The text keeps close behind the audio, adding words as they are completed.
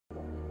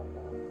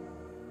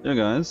Yeah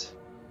guys,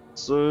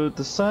 so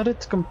decided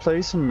to come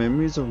play some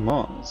Memories of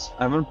Mars.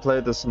 I haven't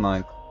played this in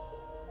like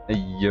a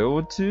year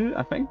or two,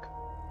 I think.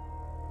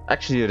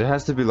 Actually, it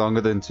has to be longer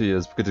than 2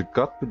 years because it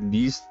got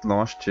released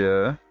last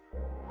year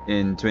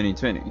in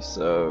 2020,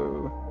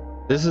 so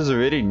this is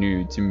already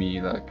new to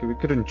me. Like, we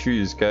couldn't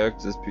choose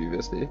characters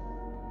previously.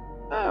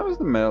 I was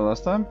the male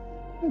last time.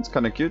 It's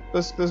kind of cute.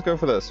 Let's go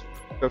for this.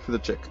 Go for the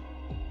chick.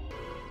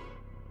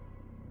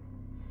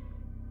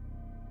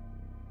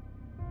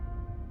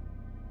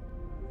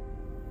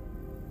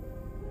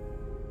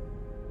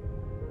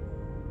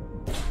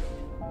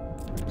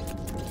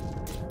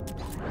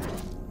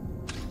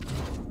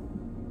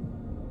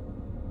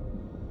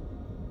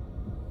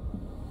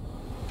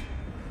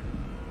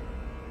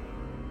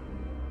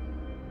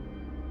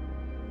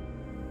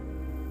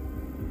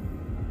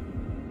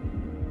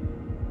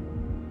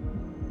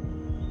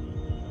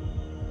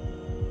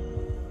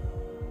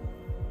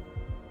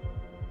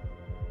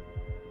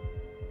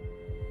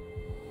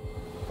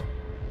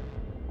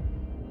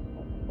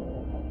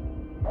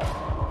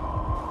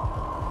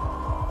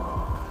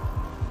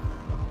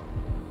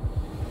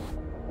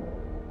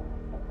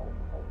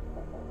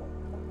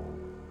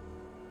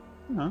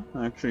 Oh,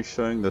 actually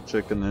showing the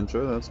chicken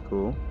intro, that's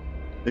cool.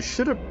 They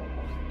should have...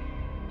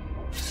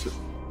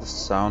 The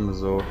sound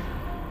is off.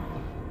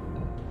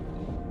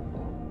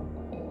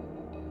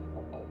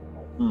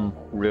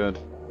 Weird.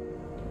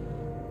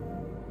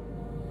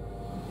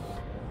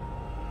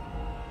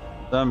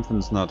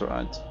 Something's not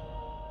right.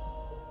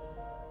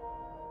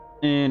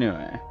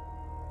 Anyway.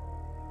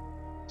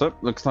 So,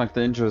 looks like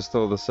the intro is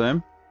still the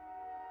same.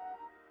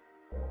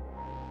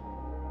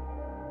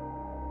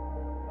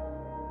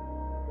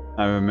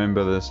 I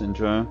remember this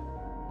intro.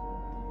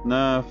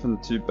 Nothing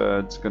too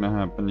bad's gonna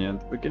happen yet.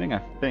 At the beginning, I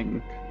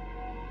think.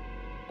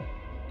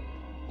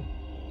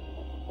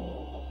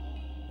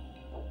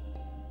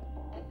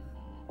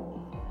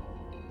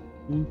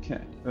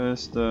 Okay,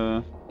 first,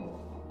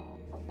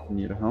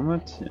 need a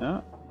helmet,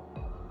 yeah.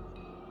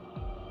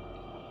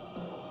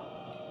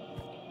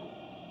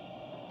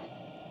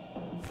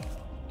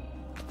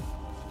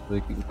 So we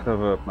can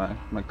cover up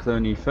my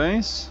cloney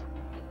face.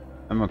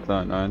 I'm a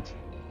clone, right?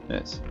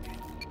 Yes.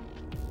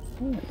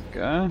 There we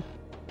go.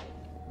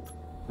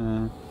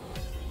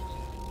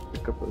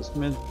 Pick up those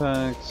mid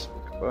packs,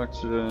 pick up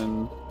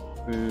oxygen,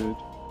 food.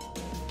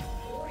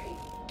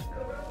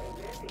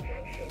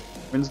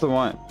 When's the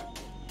wipe?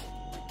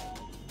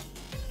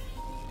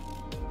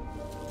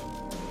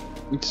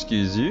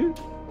 Excuse you?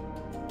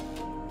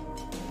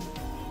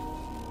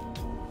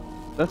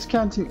 That's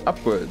counting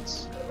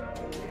upwards.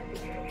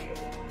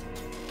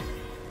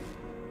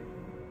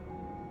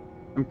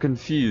 I'm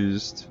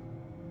confused.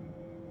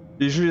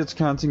 Usually it's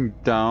counting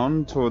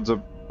down towards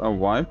a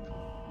wipe.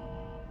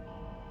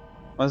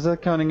 Why is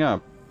that counting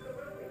up?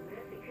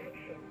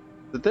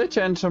 Did they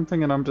change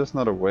something and I'm just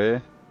not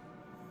aware?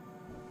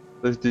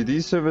 Do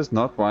these servers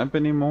not wipe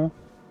anymore?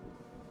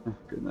 Oh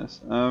goodness.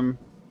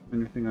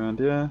 Anything around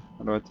here?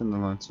 How do I turn the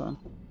lights on?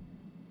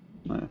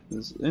 No,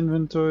 there's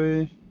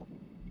inventory.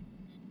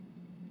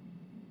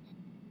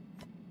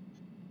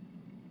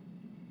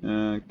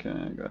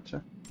 Okay,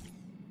 gotcha.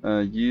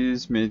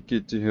 Use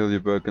medkit to heal your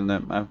broken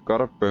limb. I've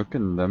got a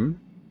broken limb.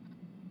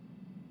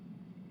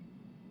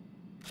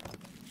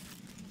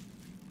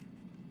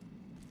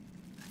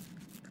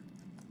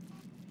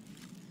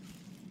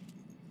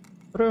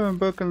 What do I have a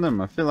broken limb?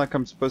 I feel like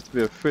I'm supposed to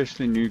be a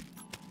freshly new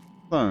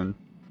clone.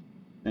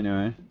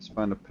 Anyway, let's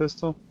find a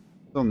pistol.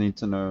 Still need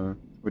to know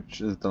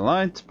which is the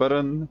light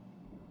button.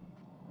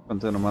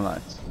 Can't turn on my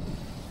lights.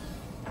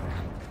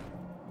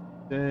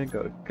 Okay,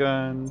 got a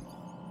gun.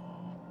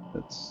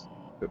 Let's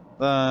equip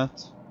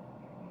that.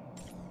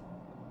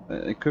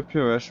 Equip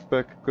your rush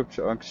pack, equip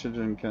your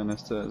oxygen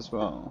canister as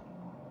well.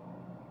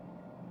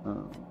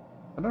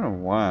 I don't know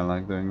why I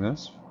like doing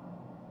this.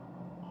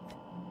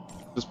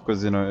 Just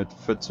because, you know, it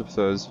fits with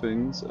those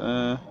things.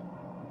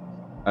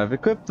 I've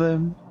equipped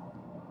them.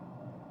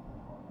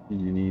 Do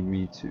you need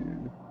me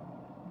to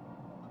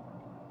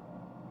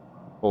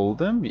hold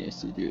them?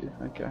 Yes, you do.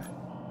 Okay.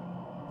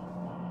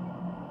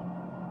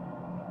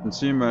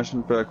 Consume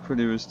motion pack,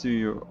 fully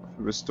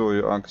restore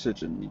your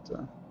oxygen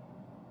meter.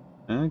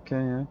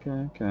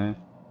 Okay.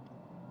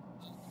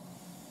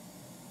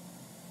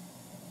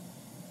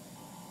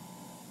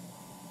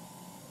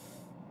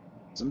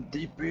 Some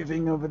deep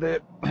breathing over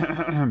there.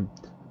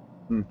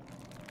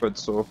 Quite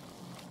sore.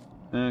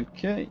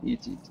 Okay,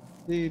 eat.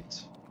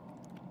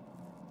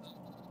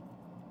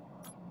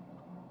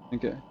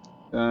 Okay.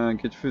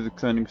 Get through the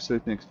cloning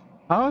facility next.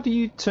 How do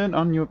you turn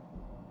on your...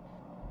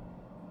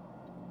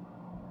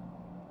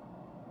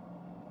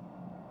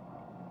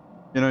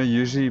 You know,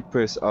 usually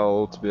press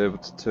L to be able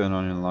to turn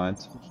on your light.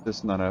 It's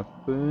just not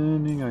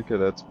happening. Okay,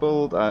 that's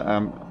bold.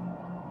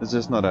 It's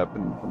just not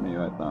happening for me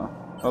right now.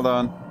 Hold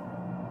on.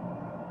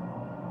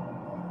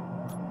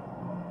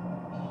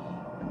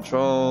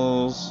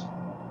 Controls.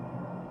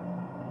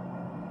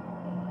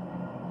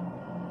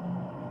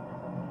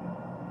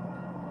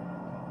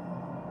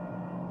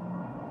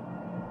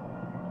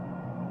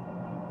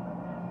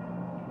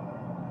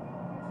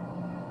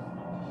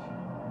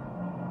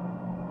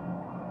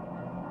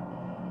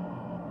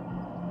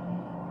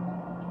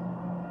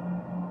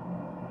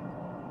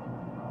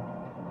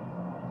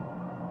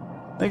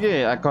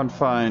 Okay, I can't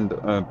find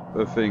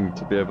a thing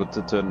to be able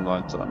to turn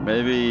lights on.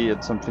 Maybe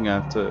it's something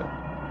I have to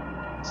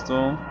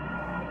install.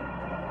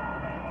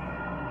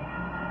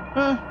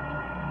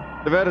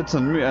 They've added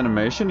some new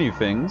animation-y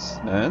things.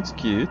 That's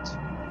cute.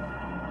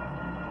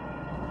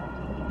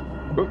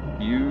 Oh,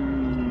 you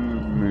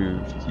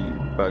moved, you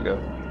bugger.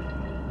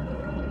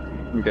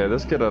 Okay,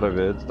 let's get out of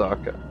here. It's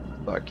darker.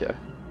 It's dark here.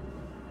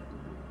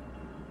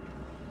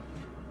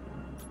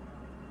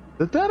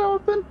 Did that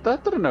open?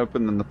 That didn't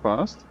open in the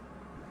past.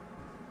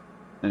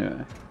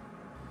 Anyway.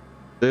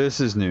 This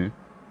is new.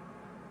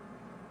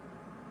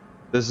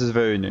 This is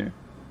very new.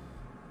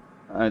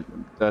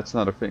 That's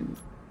not a thing.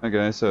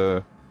 Okay,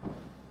 so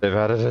they've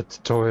added a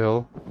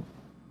tutorial.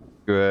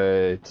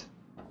 Great.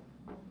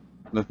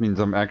 That means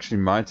I actually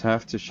might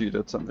have to shoot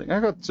at something. I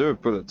got 2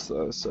 bullets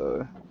though,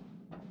 so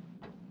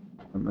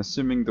I'm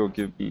assuming they'll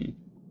give me.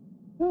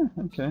 Oh,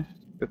 okay.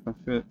 Got my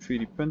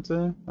 3D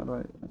printer. How do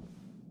I?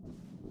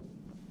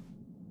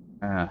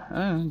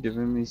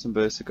 Giving me some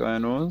basic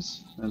iron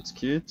ores. That's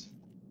cute.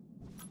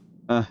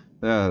 Yeah,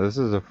 this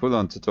is a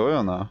full-on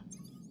tutorial now.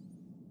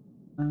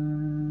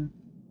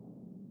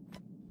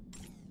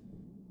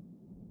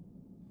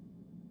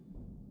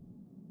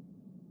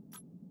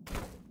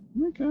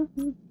 Okay.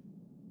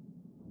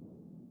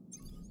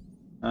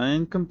 I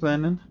ain't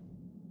complaining.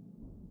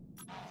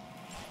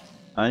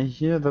 I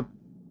hear the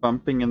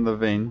bumping in the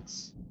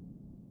vents.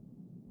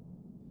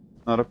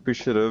 Not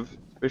appreciative,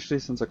 especially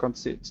since I can't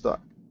see it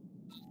stuck.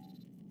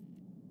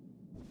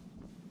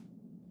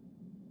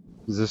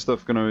 Is this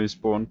stuff gonna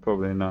respawn?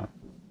 Probably not.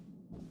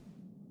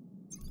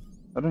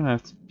 I don't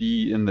have to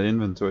be in the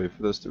inventory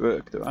for this to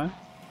work, do I?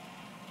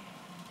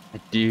 I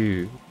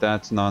do.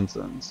 That's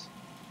nonsense.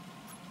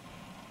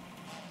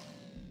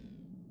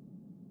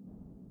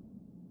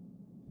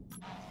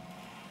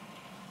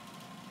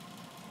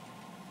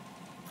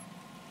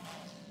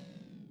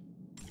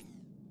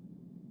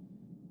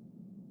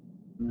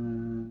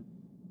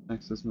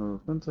 Access mobile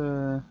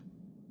printer.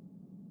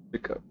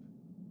 Pick up.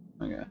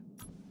 Okay.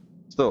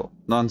 Still,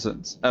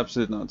 nonsense.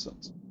 Absolute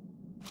nonsense.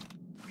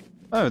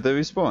 Oh, they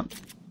respawned.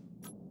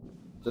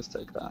 Just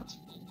take that.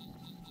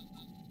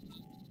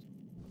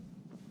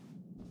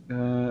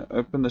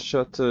 Open the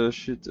shutter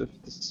sheet of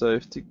the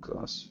safety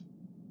glass.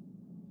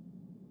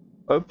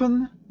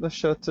 Open the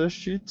shutter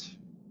sheet,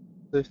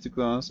 safety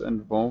glass,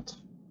 and vault.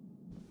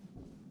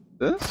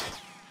 This?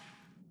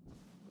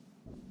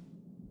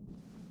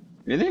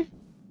 Really?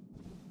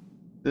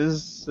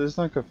 There's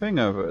like a thing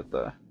over it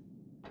there.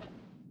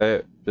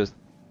 Oh, just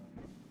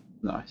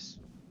nice.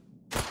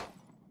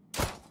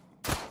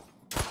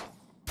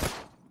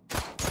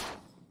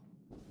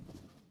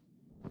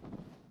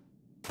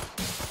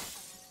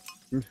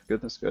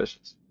 Goodness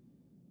gracious.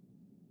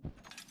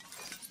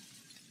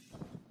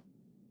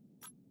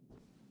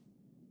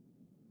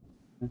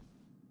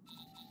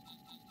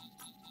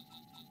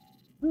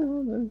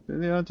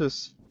 They are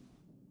just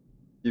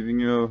giving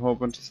you a whole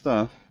bunch of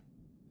stuff.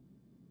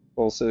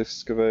 Pulse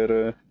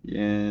excavator,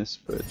 yes,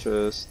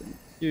 purchase, thank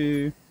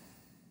you.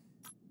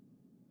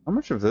 How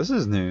much of this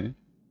is new?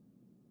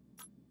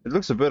 It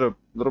looks a little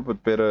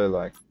bit better,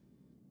 like,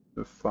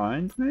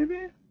 refined,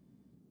 maybe?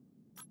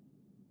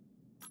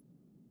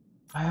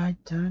 I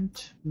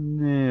don't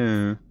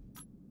know.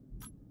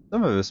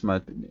 Some of this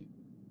might be new.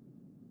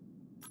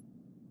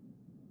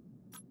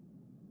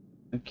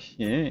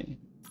 Okay.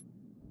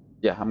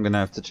 Yeah, I'm gonna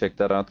have to check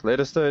that out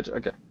later stage.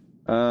 Okay.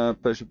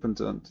 Pressure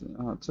printer.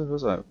 So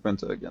who's our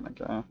printer again?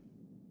 Okay.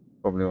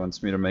 Probably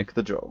wants me to make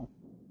the Joel.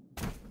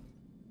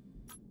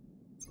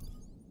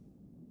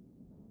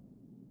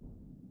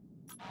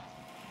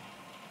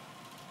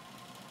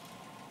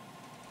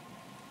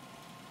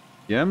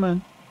 Yeah,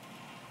 man.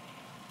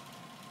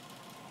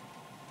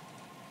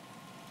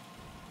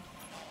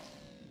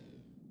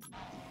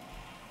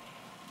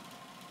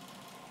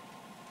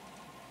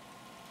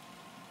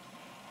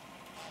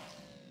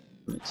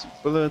 Make some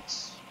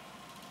bullets.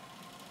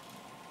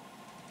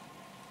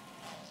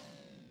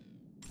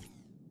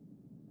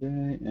 Okay,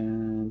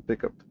 and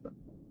pick up.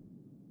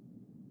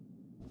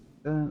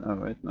 Then, oh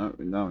wait, no,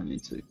 now we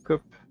need to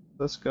equip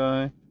this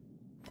guy.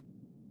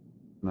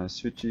 Can I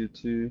switch you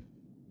to?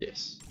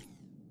 Yes.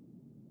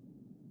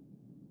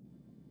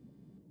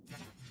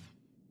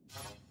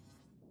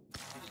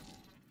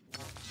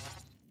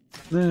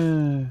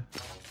 You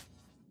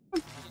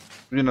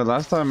know,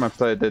 last time I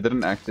played, they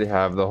didn't actually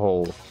have the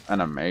whole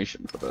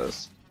animation for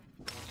this.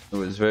 It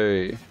was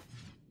very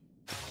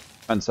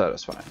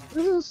unsatisfying.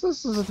 This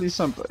is at least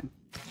something.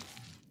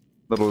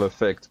 Little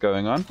effect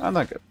going on. I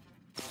like it.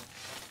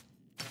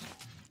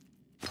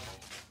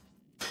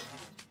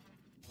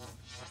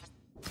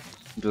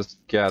 I'm just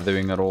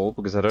gathering it all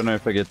because I don't know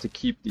if I get to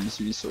keep these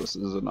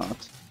resources or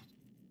not.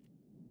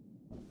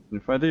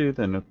 And if I do,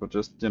 then it will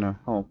just, you know,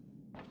 help.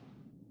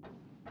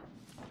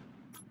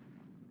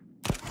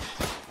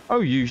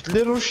 Oh, you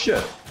little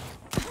shit.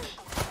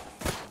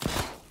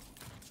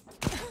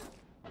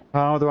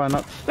 How do I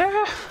not?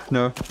 Ah!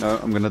 No,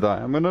 I'm gonna die.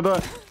 I'm gonna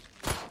die.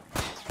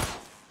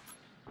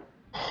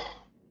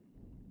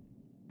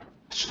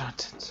 It's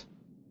not it.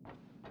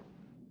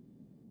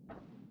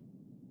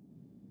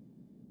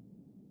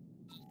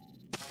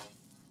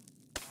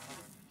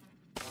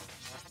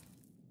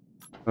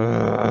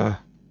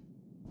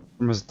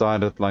 almost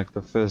died at like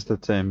the first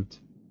attempt.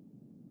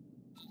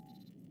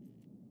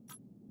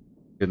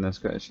 Goodness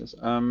gracious.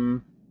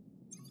 Got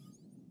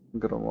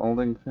a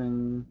welding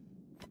thing.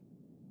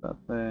 That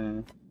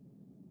there.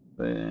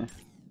 There.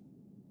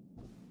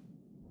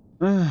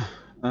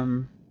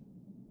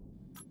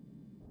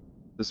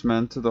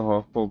 Dismantle the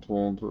half-built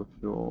walls with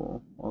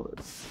your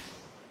olive.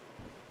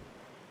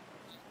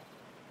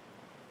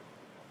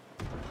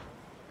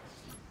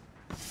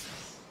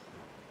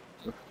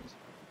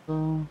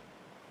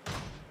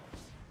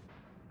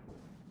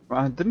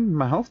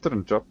 My health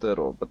didn't drop there at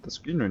all, but the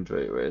screen went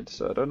very weird,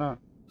 so I don't know.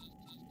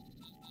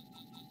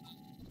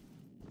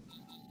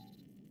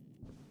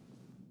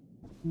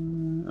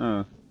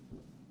 Oh.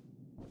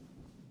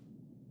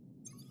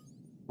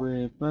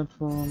 Way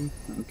platform.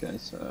 Okay,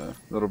 so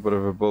a little bit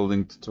of a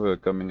building tour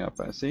coming up,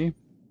 I see.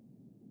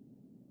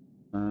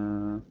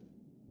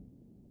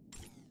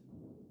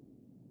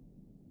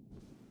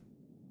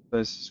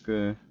 Place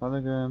square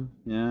hologram,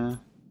 yeah.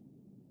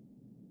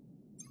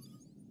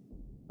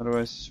 How do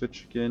I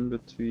switch again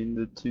between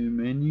the two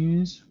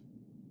menus?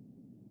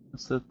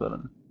 What's that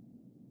button?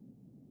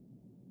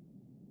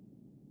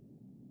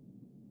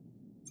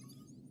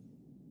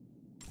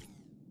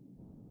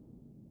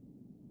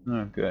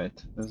 Oh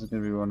great, this is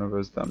gonna be one of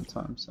those dumb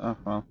times. Oh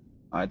well,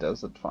 I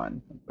does it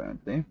fine,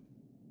 apparently.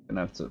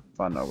 Gonna have to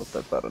find out what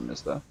that button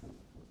is though.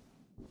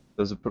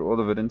 Does it put all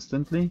of it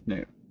instantly?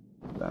 No.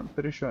 I'm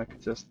pretty sure I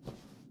could just...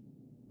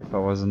 If I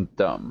wasn't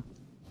dumb.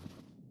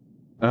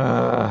 Do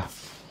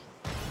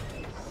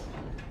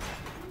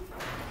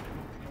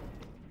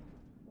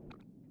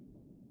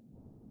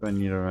I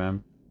need a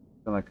ramp?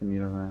 I feel like I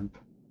need a ramp.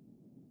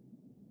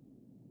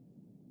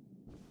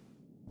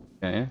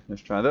 Okay,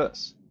 let's try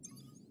this.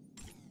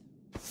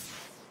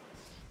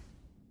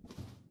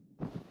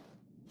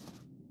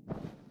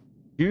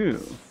 You.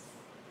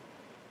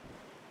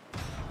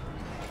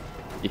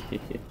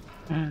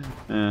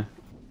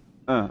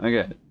 Oh,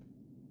 okay.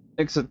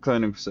 Exit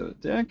cloning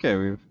facility. Okay,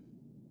 we've...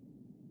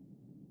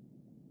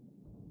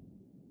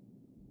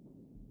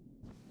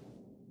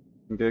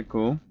 Okay,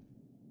 cool.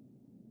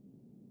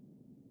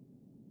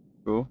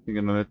 Cool, you're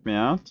gonna let me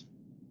out?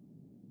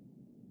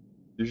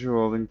 Use your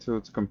welding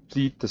tool to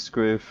complete the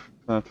square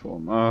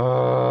platform.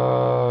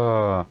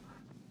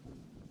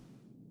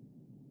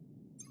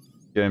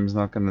 Game's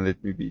not gonna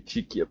let me be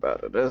cheeky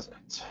about it, is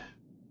it?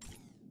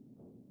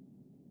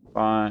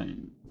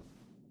 Fine.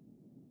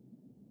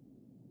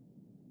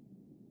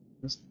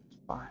 Just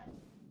fine.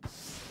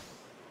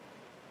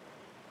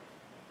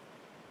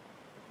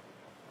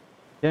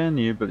 Can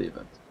you believe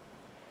it?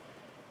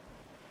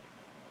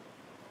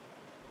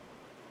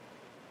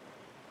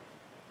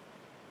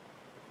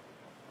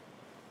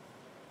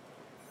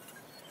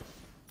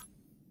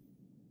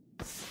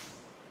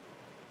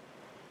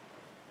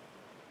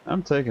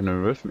 I'm taking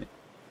her with me.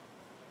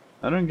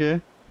 I don't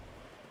care.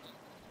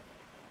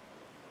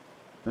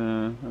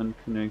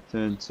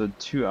 Unconnected, so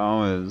 2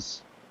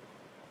 hours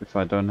if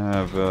I don't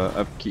have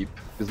upkeep.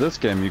 Because this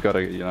game you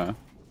gotta, you know,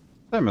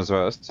 same as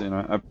Rust, you know,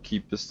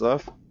 upkeep the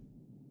stuff.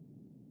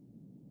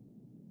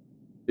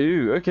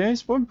 Ooh, okay,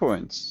 spawn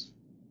points.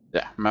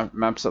 Yeah,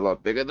 map's a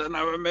lot bigger than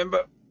I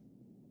remember.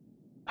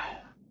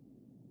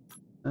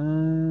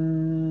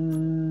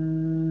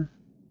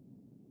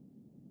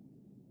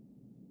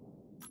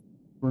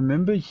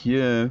 Remember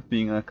here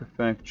being like a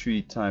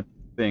factory type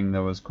thing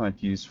that was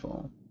quite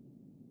useful.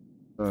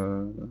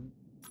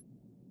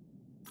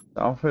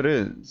 Alpha it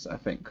is, I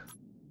think.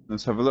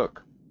 Let's have a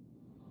look.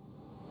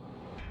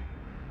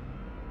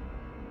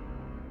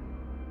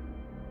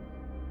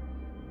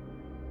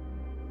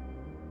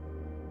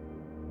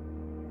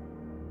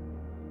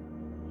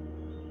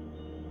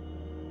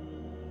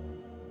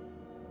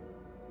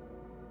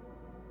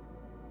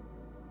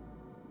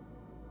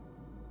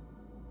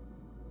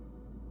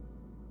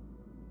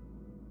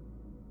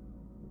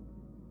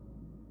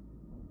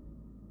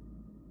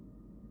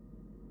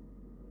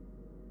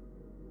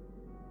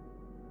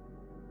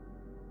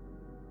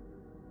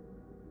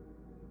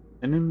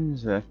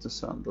 Enemies react to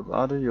sound. The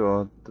louder you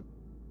are, the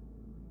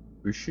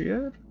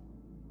bushier?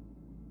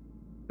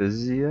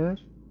 Busier?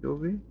 You'll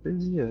be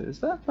busier. Is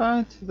that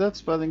right? Is that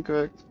spelling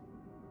correct?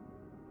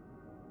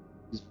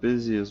 As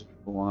busy as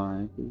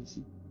why?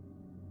 Busy.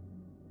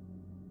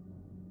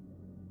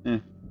 Eh.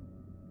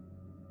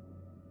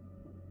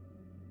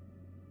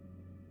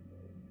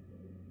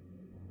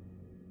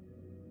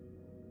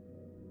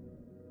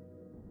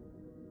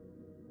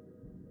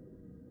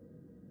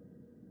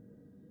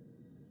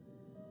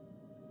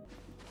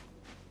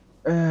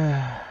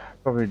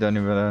 Probably don't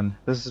even.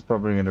 This is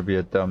probably going to be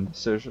a dumb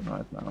decision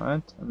right now,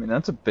 right? I mean,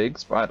 that's a big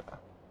spider.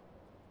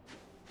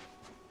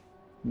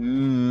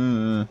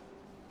 It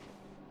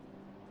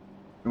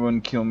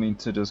won't kill me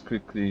to just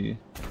quickly.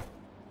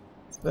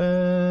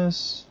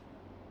 This.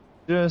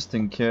 Just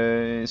in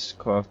case.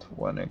 Craft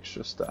 1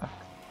 extra stack.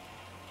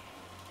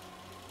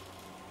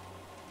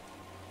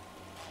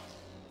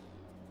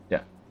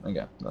 Yeah,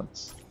 okay,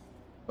 that's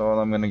all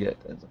I'm gonna get.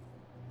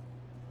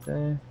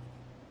 Okay.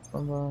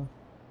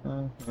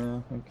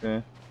 Yeah,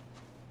 okay.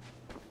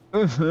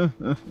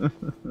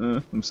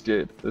 I'm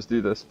scared. Let's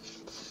do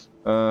this.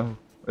 Where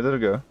did it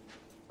go?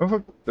 Oh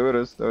fuck, there it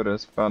is, there it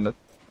is. Found it.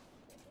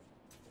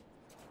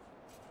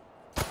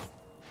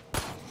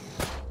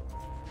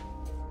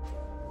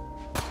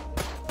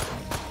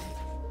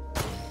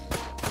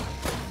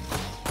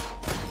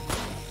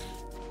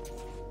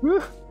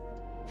 Woo!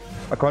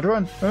 I can't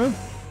run, huh?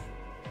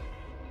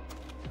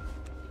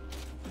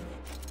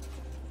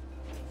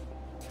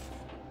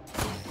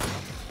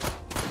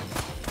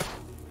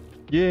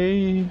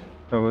 Yay!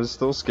 That was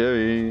still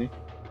scary.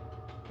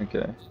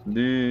 Okay,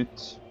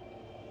 loot.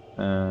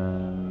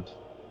 And...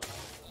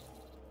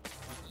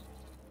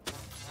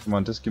 Come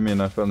on, just give me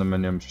enough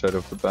aluminium straight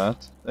off the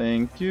bat.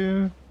 Thank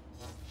you.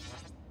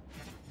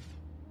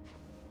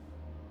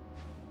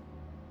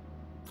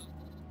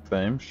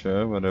 Fame,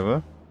 sure,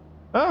 whatever.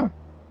 Oh!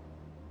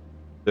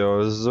 There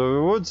is a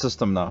reward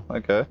system now,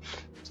 okay.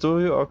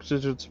 Store your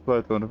oxygen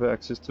supply to have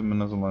access to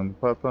minerals along the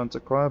pipelines.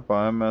 Acquire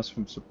biomass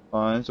from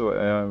supplies or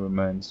AI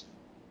remains.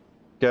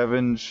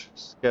 Scavenge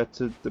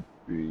scattered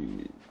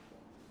debris.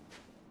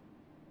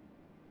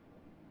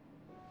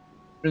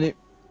 Really?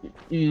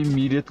 You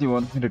immediately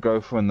want me to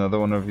go for another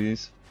one of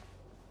these?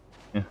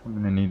 Yeah, I'm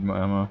gonna need my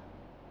ammo.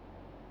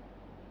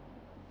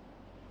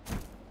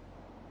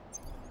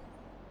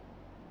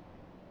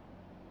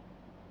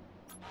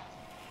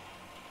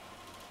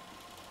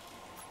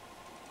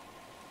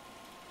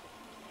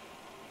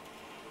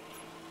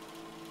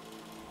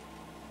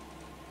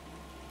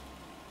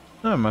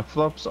 No, my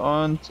flops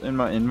aren't in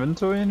my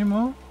inventory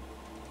anymore.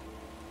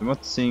 I'm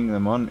not seeing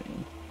them on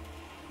me.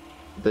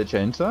 Did they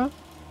change that?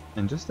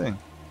 Interesting.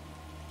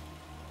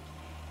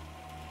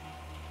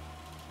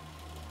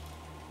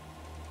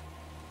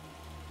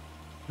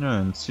 No,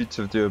 and suits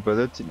of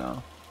durability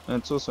now.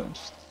 That's also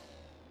interesting.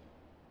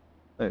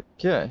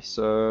 Okay,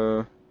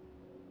 so...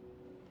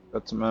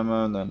 Got some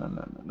ammo,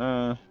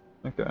 no.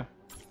 Okay.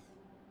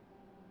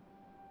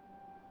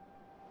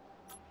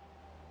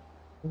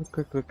 Have a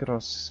quick look at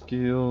our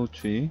skill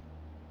tree.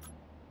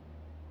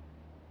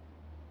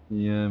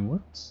 Yeah,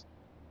 what?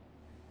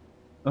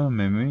 Oh,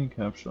 memory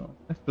capsule.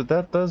 But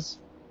that does...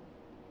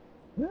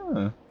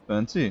 Yeah,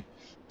 fancy.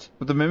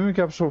 But the memory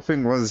capsule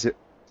thing was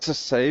to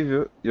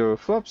save your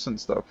flops and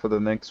stuff for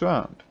the next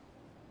round.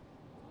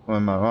 Or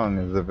am I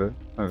wrong?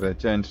 Have they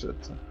changed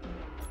it?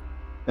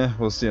 Yeah,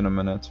 we'll see in a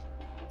minute.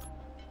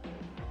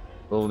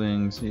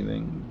 Buildings,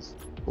 healings,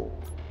 cool.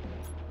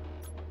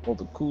 All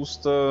the cool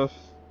stuff.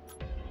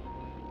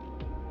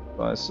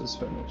 Devices,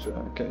 furniture.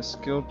 Okay,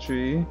 skill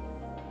tree.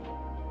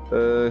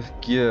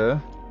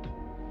 Gear.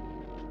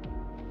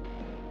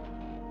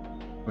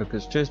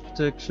 Workers chest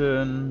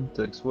protection,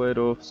 takes weight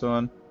off, so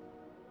on.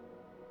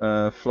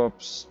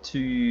 Flops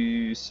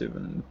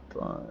 275.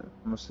 How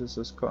much does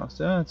this cost?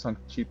 Yeah, it's like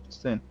cheap, it's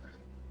 10.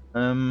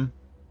 Let's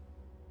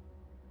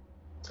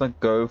like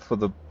go for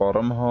the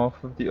bottom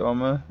half of the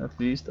armor at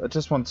least. I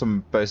just want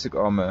some basic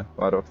armor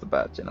right off the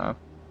bat, you know.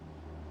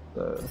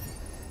 So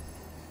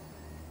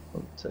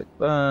we'll take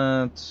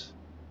that.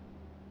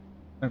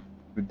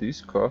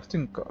 Reduce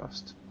crafting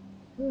cost.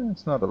 Yeah,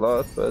 it's not a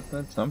lot, but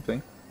that's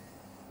something.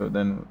 So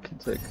then we can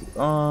take the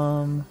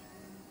arm.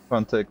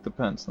 Can't take the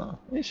pants now.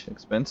 Ish,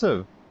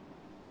 expensive.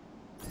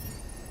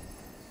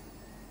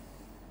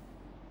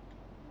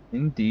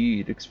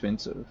 Indeed,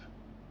 expensive.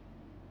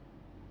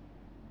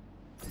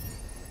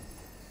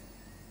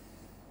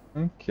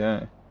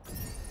 Okay.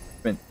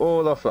 Spent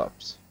all our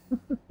flops.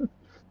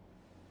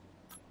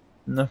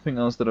 Nothing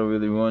else that I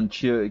really want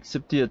here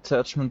except the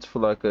attachment for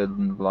like a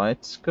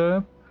light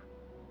scope.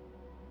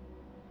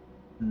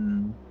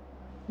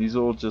 These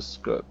are all just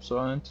scopes,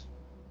 right?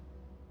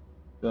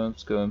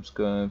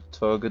 Scope.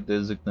 Target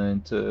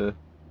designator.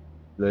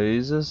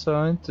 Laser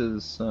sight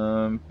is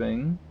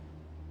something.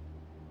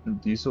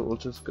 And these are all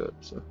just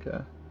scopes, okay.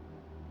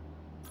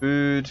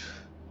 Food.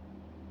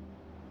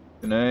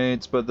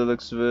 Grenades by the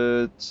looks of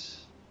it.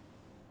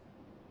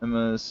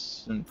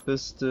 MS and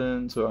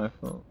pistons,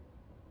 rifle.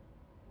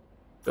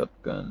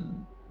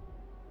 Shotgun.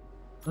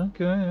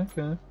 Okay.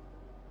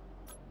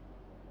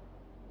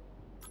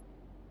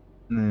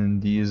 And then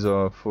these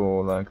are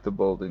for like the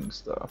building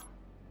stuff.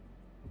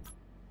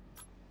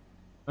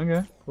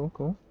 Okay,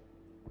 cool.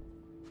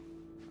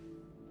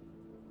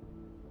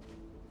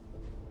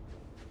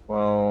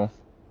 Well,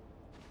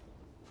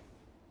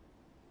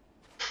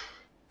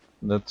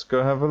 let's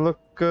go have a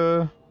look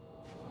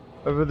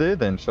over there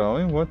then, shall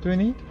we? What do we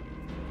need?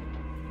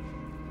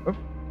 Oh,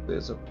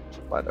 there's a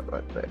spider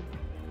right there.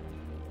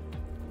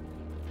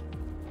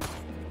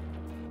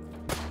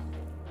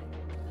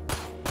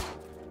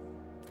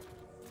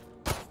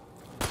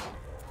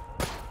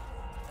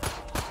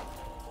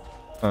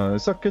 I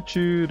suck at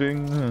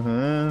shooting.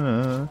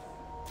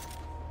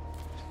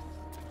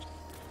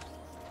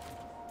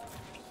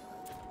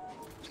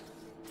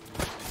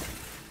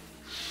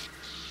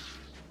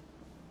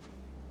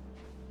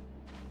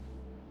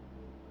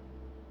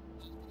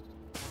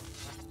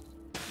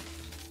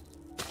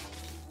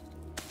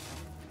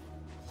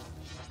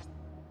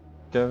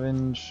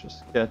 Scavenge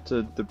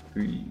scattered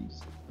debris.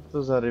 What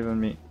does that even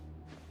mean?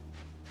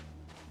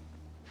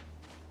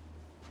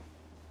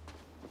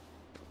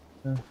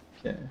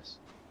 Okay.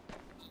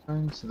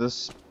 So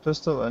this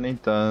pistol only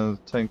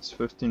takes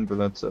 15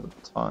 bullets at a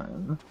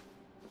time.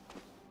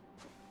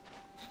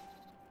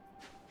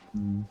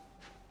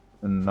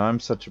 And I'm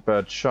such a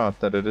bad shot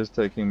that it is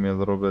taking me a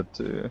little bit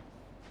to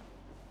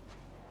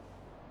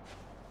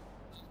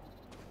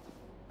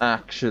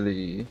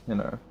actually, you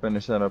know,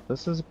 finish that up.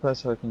 This is a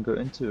place I can go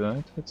into,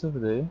 right? It's over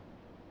there.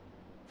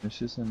 It's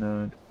just a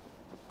node.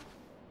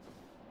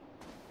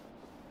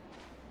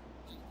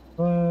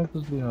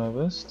 Probably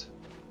harvest.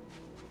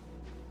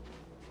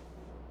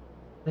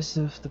 This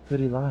is the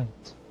pretty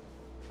light.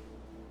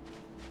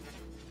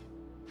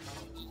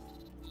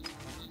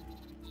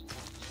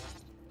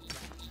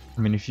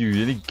 I mean, if you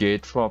really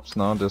get drops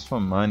now just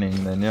from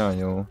mining, then yeah,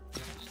 you'll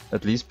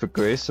at least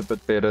progress a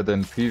bit better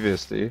than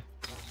previously.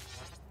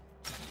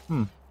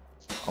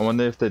 I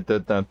wonder if they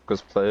did that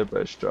because player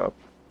base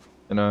dropped.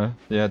 You know,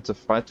 you had to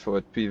fight for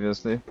it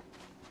previously.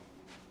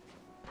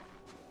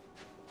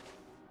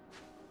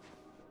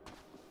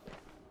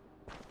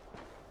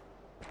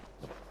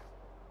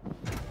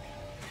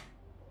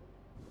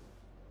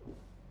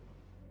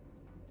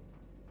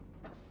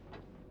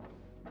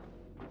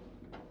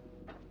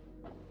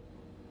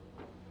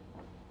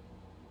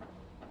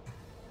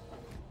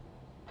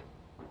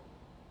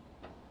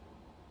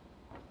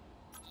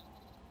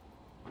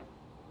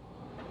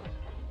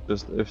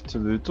 Just F to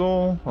loot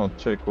all. I'll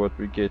check what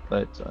we get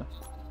later.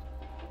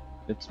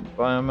 Get some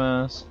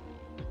biomass.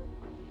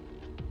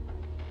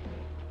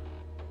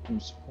 Some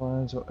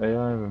supplies or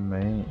AI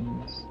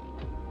remains.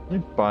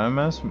 Need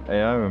biomass from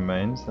AI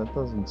remains? That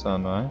doesn't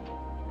sound right.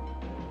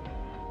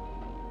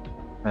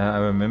 I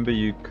remember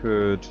you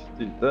could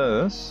do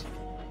this.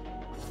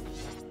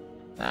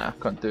 Nah, I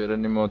can't do it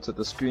anymore to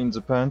the screens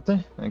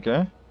apparently.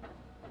 Okay.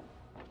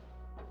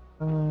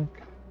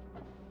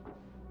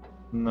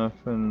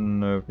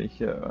 Nothing over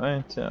here,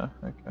 right? Yeah,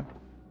 okay.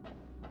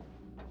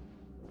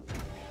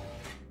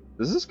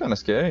 This is kind of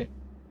scary.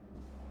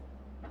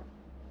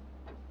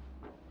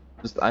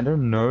 Just, I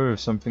don't know if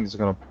something's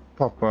gonna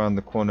pop around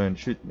the corner and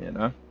shoot me, you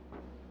know?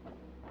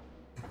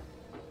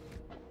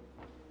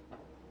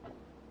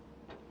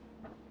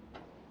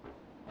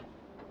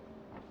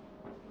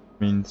 I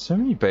mean, so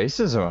many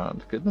bases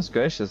around, goodness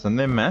gracious, and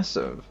they're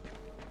massive.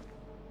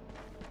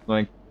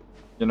 Like,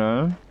 you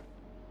know?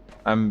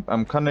 I'm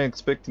kind of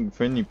expecting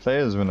friendly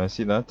players when I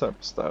see that type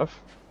of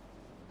stuff.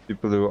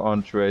 People who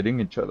aren't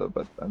raiding each other,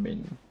 but I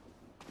mean,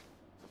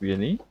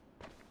 really?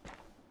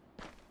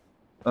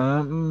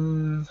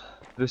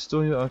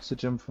 Restore your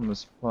oxygen from the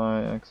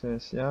supply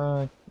access.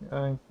 Yeah,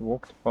 I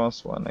walked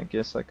past one. I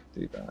guess I could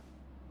do that.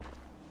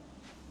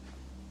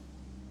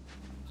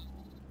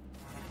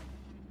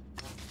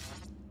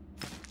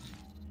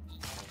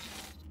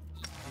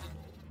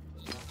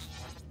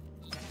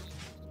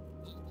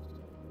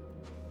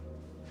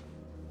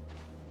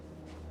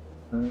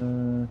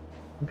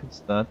 I think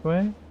it's that way.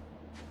 I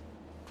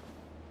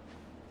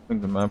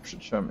think the map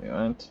should show me,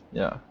 right?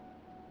 Yeah.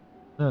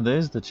 No,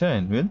 there's the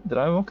chain. Really? Did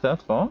I walk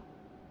that far?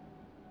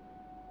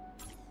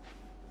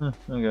 Huh,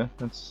 okay,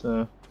 let's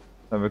have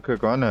a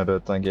quick run at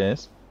it, I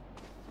guess.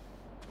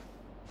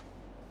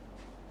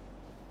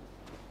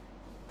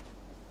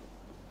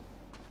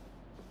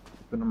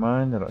 Keep in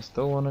mind that I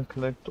still want to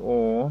collect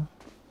ore.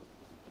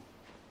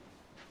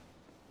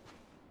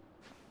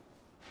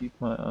 Keep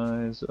my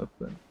eyes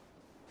open.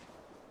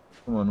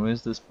 Come on,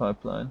 where's this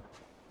pipeline?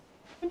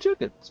 And check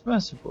it, it's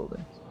massive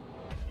buildings.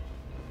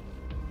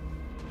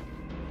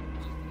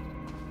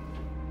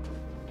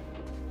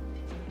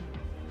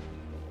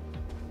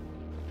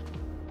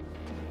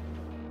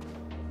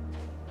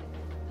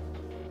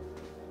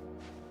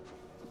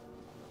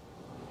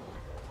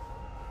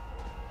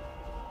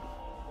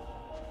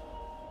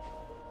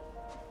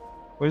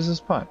 Where's this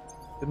pipe?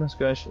 Goodness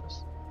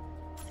gracious.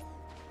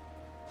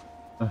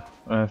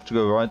 I have to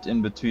go right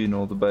in between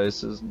all the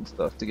bases and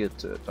stuff to get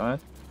to it, right?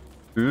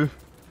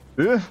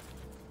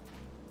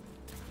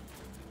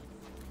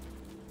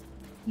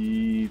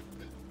 Keep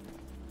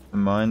a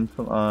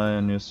mindful eye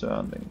on your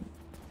surroundings.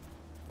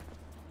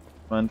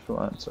 Mindful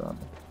eye on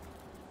surroundings.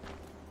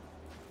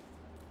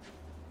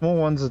 Small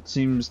ones it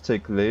seems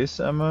take less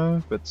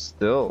ammo, but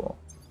still.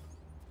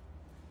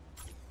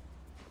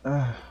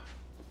 Yeah,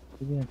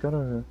 I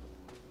gotta...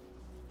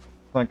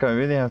 Like, I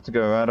really have to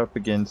go right up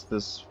against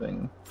this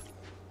thing.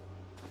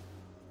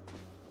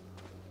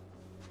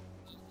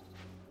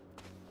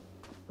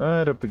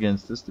 Right up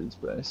against this dude's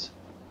base.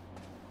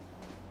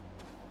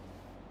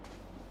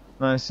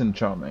 Nice and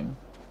charming.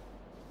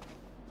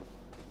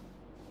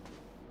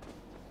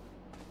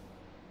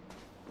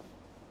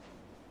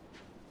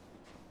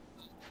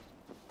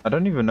 I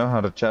don't even know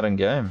how to chat in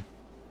game.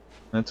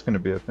 That's gonna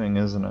be a thing,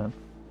 isn't it?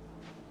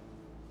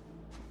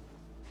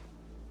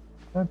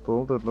 Can I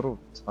build a little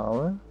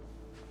tower?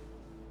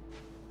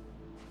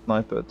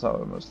 Sniper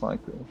tower, most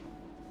likely.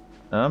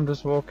 I'm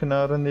just walking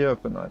out in the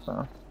open right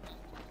now.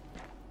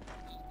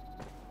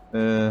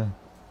 Yeah,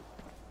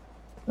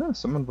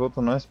 someone built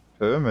a nice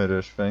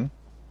pyramid-ish thing.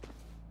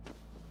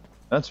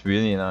 That's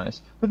really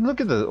nice. But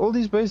look at this, all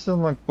these bases are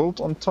like built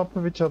on top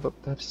of each other.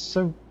 That is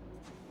so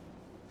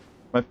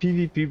My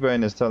PvP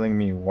brain is telling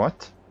me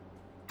what?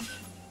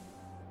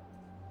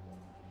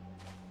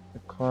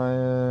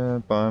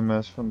 Acquire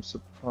biomass from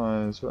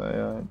supplies or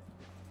AI.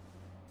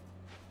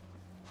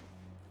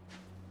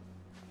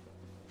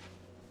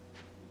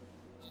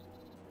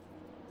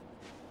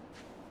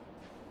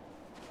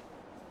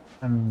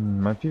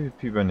 My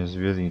PvP brain is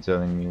really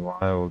telling me why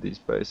all these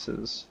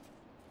bases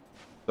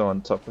are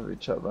on top of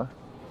each other.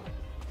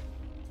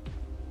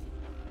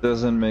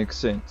 Doesn't make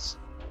sense.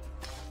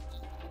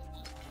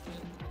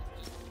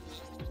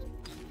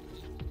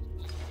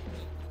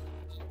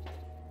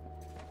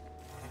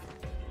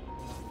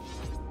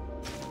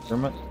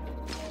 Damn it.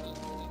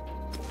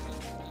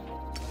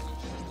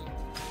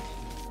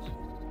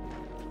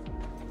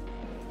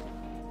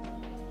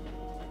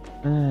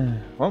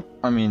 Well,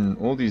 I mean,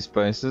 all these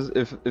bases,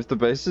 if the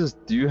bases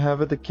do have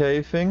a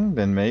decay thing,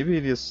 then maybe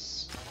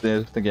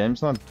the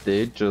game's not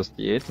dead just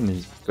yet and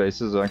these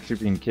bases are actually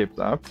being kept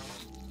up.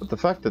 But the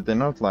fact that they're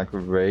not like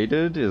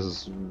raided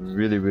is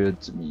really weird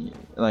to me.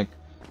 Like,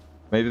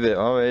 maybe they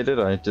are raided,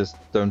 I just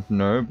don't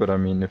know, but I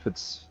mean, if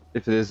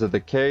there's a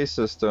decay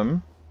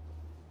system,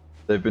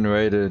 they've been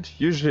raided.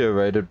 Usually a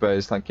raided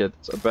base like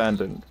gets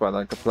abandoned by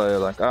like a player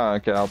like, ah,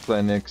 okay, I'll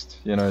play next,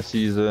 you know,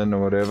 season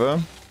or whatever.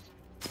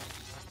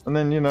 And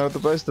then, you know, the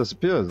base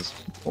disappears.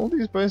 All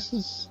these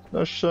bases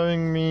are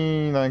showing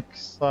me, like,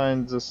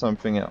 signs of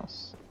something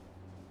else.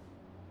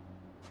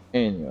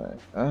 Anyway,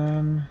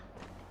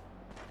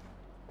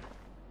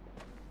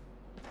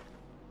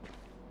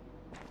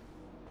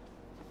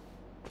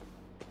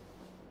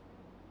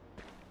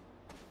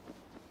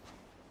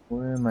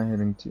 where am I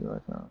heading to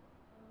right now?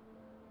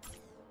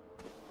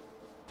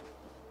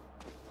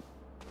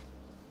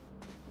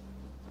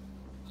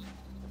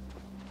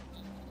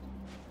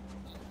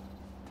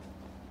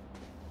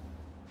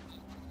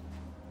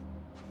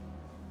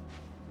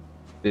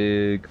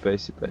 Big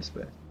base.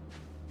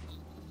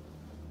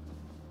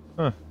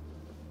 Huh.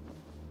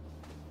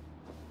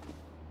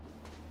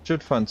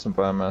 Should find some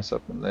biomass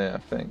up in there, I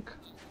think.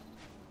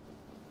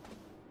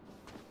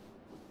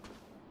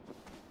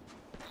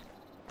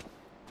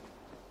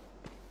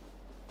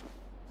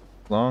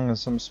 As long as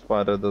some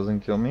spider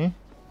doesn't kill me.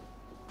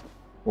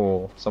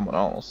 Or someone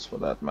else, for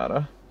that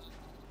matter.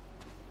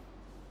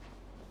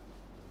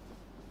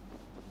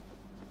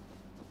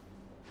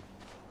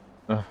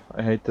 Ugh,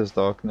 I hate this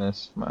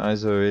darkness. My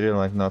eyes are really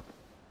like not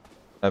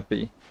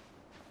happy.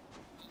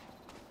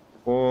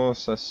 Of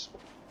course I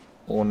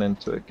spawn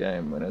into a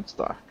game when it's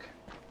dark.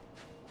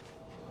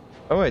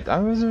 Oh wait, I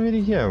was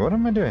already here. What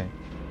am I doing?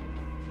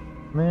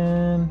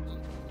 Man.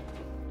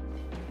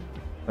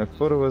 I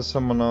thought it was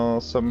someone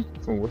else,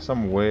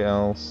 somewhere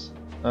else.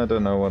 I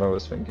don't know what I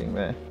was thinking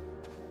there.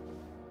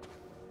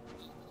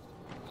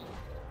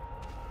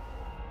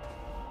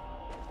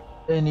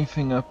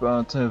 Anything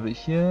about over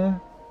here?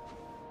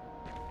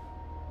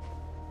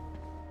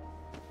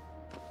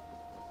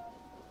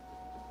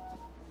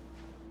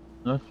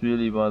 Not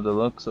really by the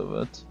looks of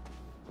it.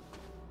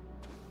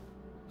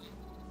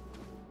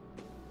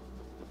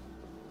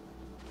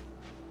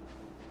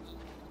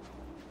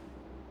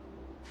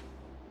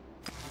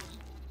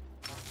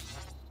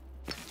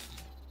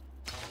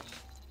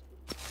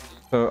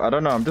 So I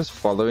don't know, I'm just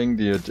following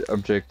the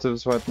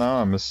objectives right now.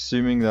 I'm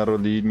assuming that'll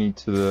lead me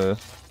to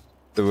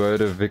the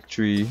road of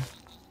victory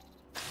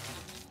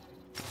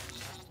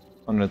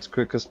on its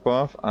quickest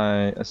path.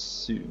 I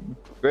assume,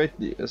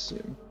 greatly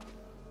assume.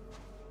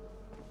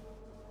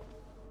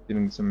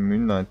 Getting some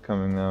moonlight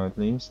coming now at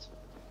least.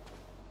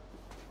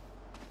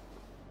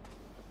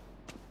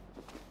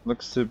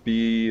 Looks to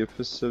be a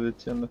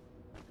facility on the...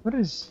 What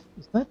is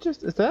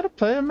that a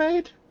player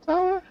made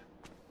tower?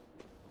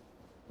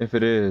 If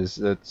it is,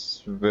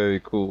 that's very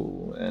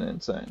cool and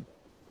insane.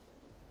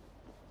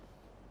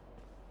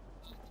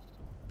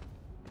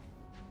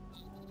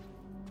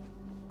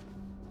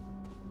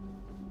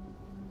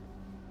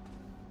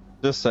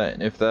 Just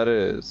saying, if that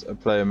is a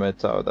player made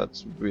tower,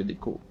 that's really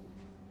cool.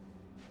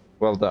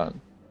 Well done.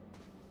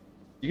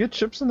 You get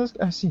chips in this?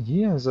 I see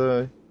he has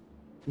a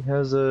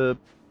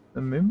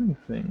memory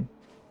thing.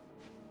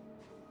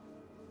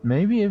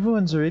 Maybe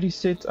everyone's already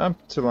set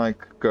up to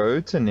like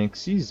go to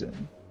next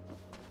season.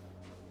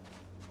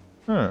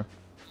 Huh.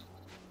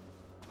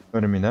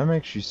 But I mean that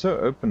makes you so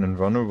open and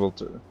vulnerable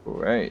to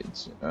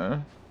raids, you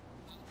know?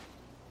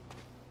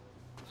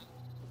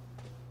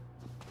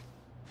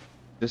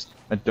 Just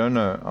I don't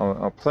know.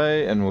 I'll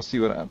play and we'll see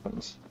what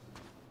happens.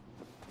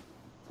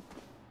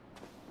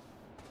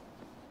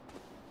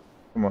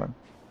 Come on.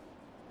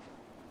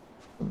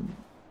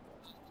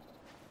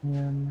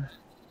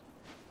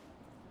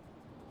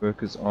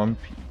 Workers on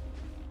P.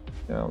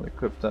 Yeah, I'll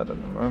equip that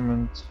in a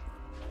moment.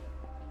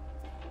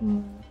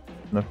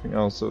 Nothing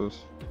else of...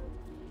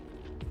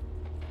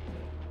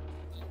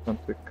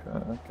 Can't pick...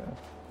 okay.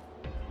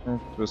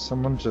 Was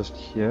someone just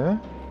here?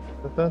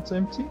 That's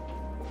empty?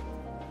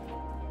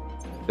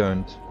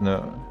 Don't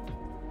know.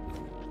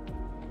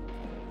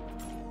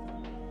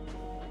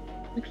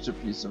 Extra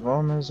piece of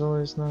armor is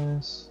always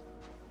nice.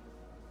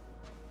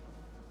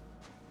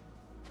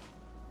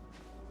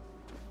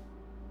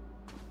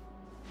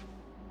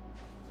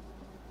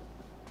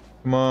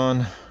 Come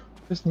on.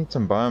 Just need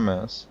some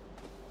biomass.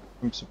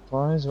 Some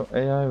supplies or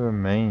AI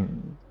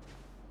remains.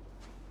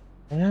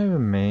 AI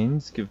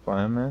remains give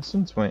biomass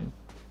since when?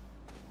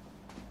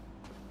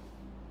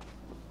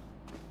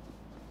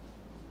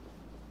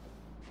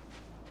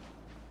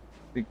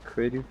 Big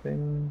creative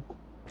thing.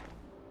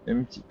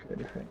 Empty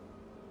creative thing.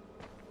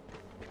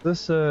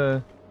 This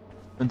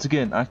once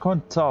again, I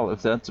can't tell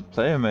if that's a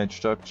player made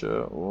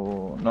structure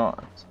or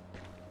not.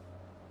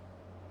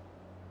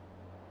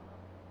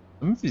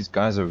 Some of these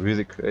guys are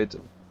really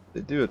creative.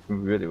 They do it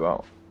really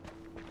well.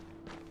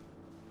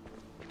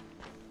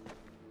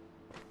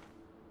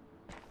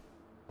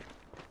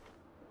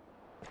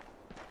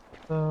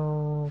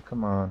 So,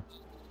 come on.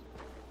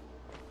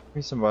 Give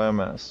me some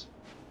biomass.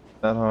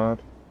 That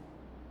hard.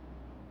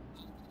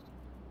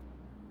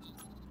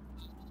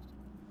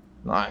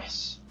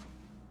 Nice.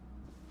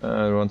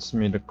 It wants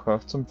me to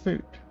craft some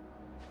food.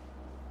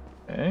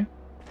 Okay.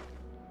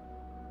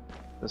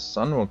 The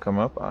sun will come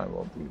up, I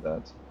will do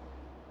that.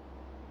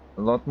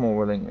 A lot more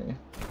willingly.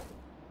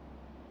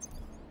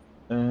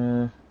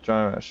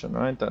 Dry ration,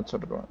 right? That's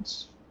what it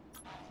wants.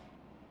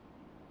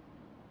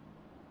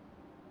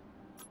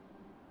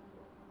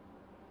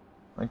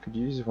 I could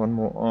use one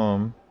more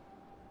arm.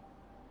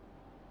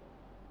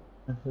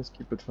 Let's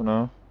keep it for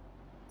now.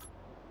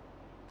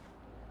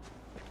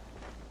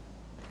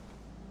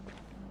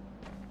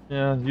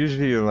 Yeah,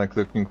 usually you're like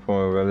looking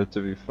for a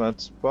relatively flat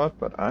spot,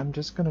 but I'm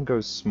just gonna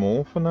go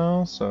small for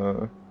now,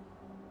 so...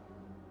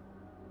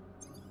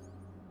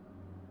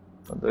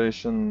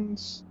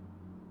 Foundations...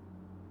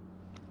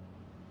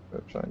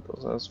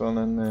 Triangles as well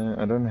in there.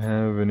 I don't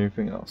have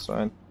anything else,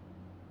 right?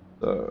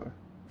 So...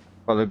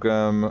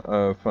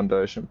 Hologram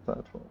foundation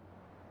platform.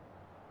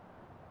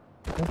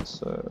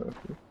 That's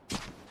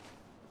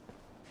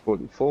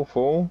 44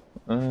 full.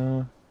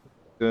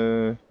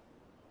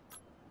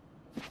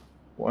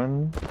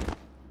 One.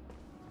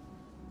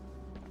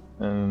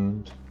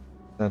 And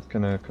that's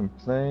gonna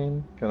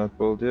complain. Cannot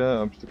build here.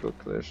 Obstacle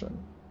collision.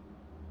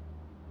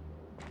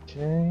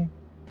 Okay.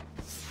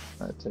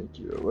 I take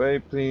you away,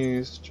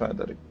 please. Try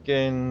that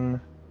again.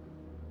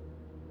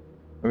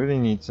 I really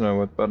need to know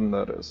what button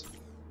that is.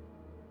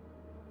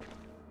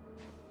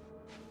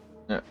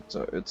 Yeah,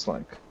 so it's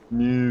like,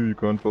 no, you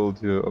can't build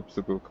here.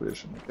 Obstacle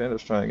collision. Okay,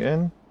 let's try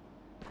again.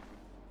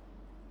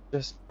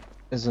 Just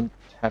isn't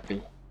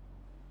happy.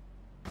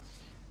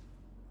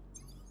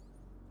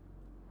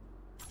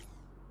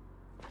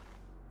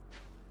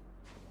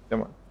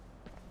 Come on.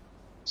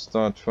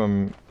 Start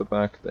from the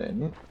back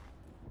then,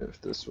 if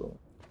this will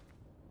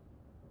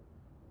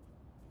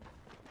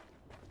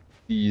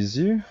ease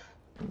you.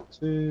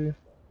 2.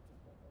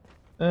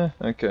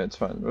 Okay, it's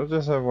fine. We'll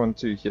just have 1,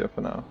 2 here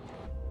for now.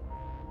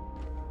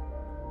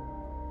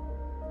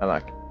 I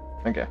like it.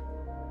 Okay.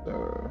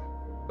 So,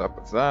 stop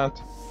with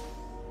that.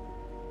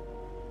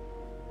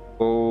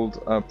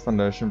 Build up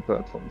foundation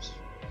platforms.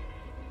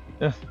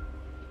 Yeah,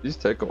 these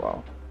take a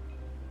while.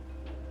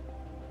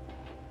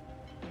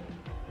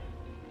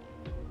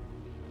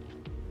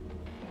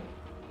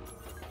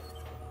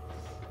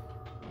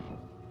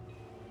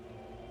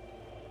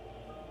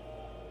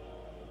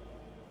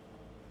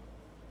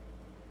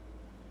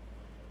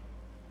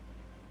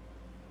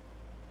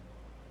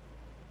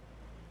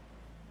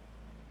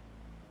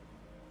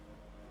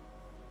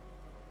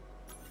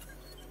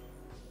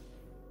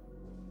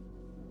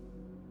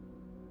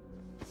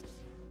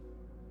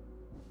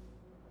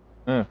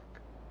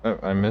 Oh,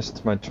 I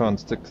missed my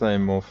chance to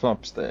claim more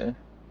flops there.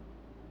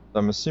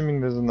 I'm assuming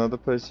there's another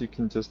place you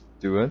can just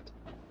do it.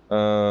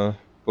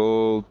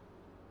 Build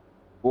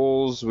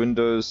walls,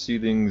 windows,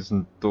 ceilings,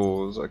 and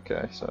doors.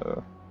 Okay,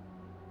 so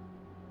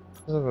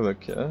let's have a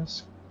look here.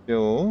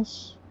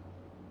 Skills.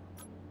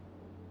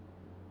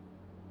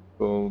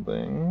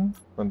 Building.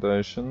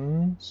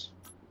 Foundations.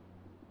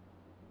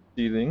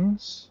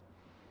 Ceilings.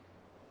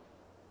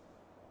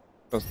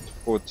 Cost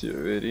 40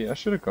 already. I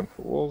should have gone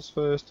for walls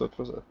first. What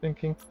was I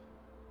thinking?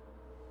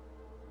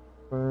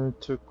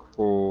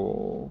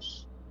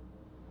 Protocols.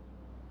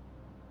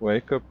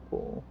 Wake up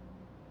call.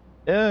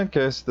 Yeah,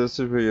 okay, so this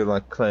is where you're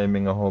like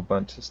claiming a whole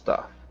bunch of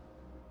stuff.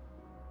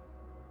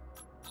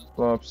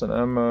 Flops and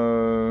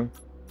ammo.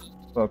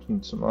 Flops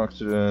and some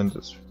oxygen.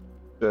 Just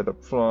straight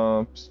up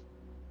flops.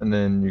 And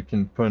then you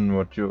can pin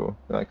what your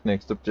like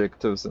next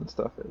objectives and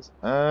stuff is.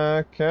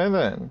 Okay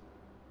then.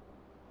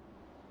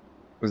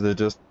 Was there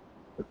just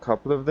a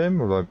couple of them?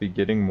 Will I be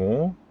getting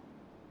more?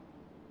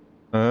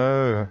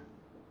 Oh.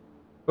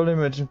 Full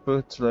imagine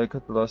bullets like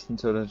at the lost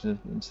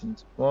intelligence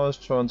instance. Mars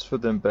transfer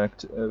them back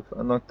to Earth.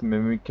 Unlock the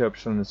memory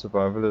capture on the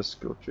survivalist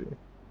skill tree.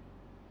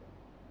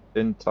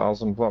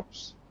 10,000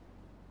 flops.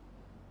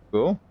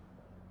 Cool.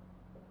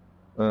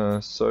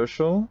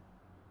 Social.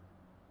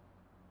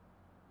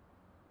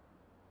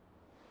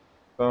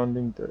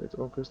 Founding date,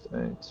 August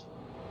 8th.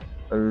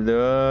 A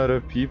lot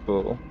of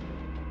people.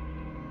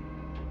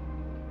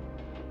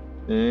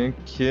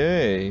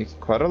 Okay,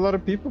 quite a lot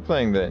of people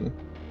playing then.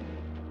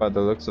 By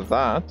the looks of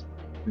that.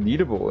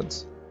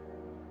 Leaderboards.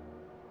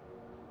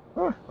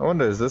 Oh, I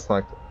wonder, is this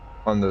like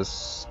on the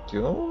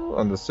skill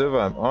on the server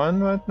I'm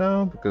on right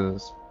now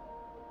because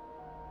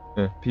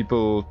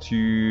people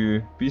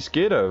to be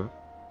scared of.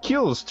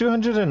 Kills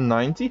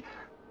 290.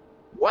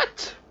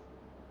 What?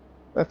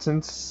 That's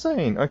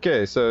insane.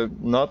 Okay, so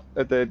not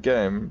a dead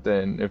game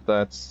then, if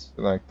that's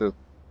like the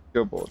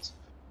skill boards.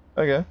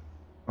 Okay.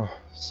 Oh,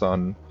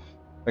 son.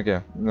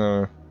 Okay,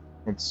 no.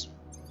 Let's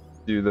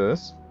do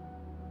this.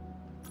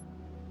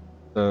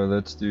 So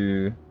let's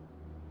do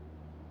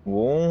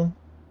wall,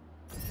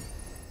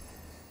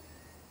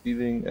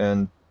 ceiling,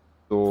 and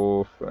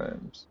door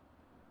frames.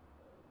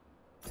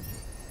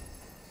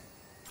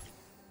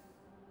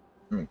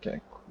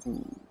 Okay,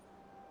 cool.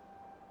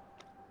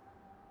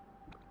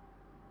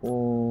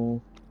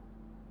 Wall,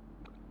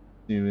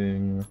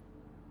 ceiling,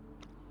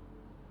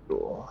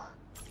 door.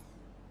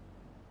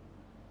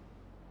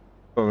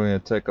 Probably gonna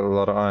take a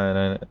lot of iron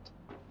in it.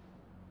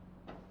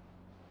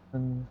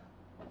 1,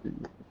 2,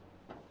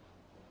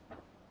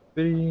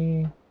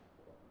 3,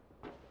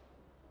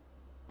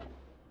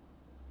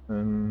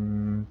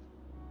 and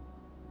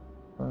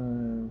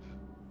 5,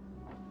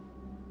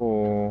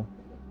 4.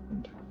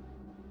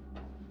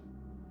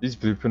 These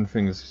blueprint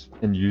things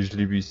can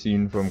usually be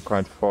seen from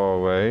quite far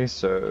away,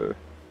 so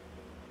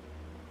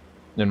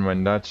and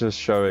when that's just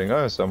showing,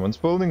 oh, someone's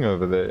building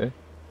over there.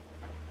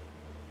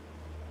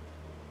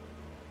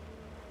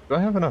 Do I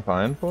have enough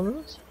iron for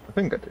this? I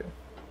think I do.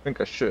 I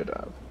think I should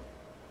have.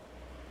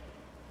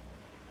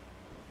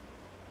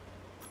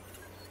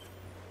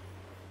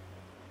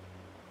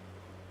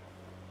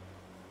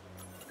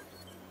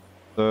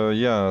 So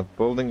yeah,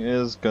 building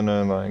is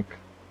gonna, like,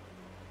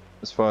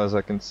 as far as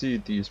I can see,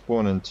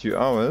 despawn in 2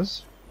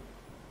 hours.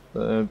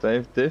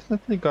 They've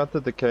definitely got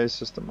the decay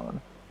system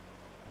on.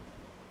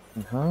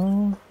 And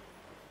how?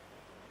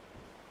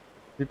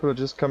 People are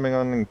just coming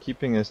on and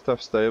keeping their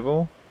stuff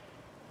stable.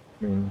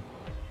 I mean,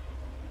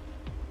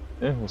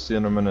 yeah, we'll see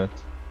in a minute.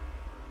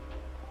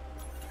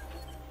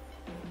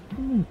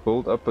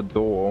 Build up a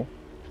door.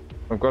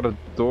 I've got a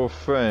door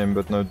frame,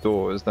 but no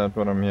door. Is that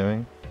what I'm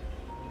hearing?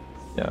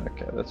 Yeah,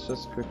 okay, let's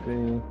just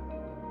quickly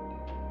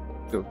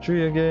build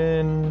tree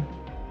again.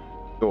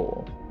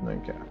 Door.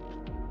 Okay.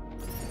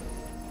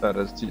 That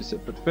is 2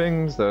 separate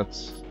things.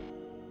 That's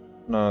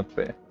not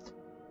fair.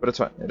 But it's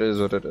fine. It is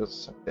what it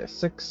is. Okay,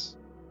 6.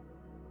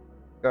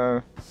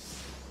 Go.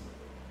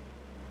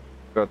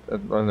 Got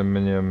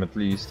aluminium at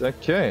least.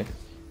 Okay.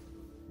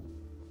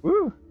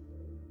 Woo!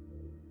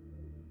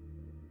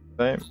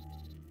 Same.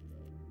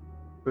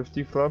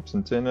 50 flops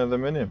and 10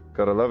 aluminium.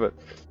 Gotta love it.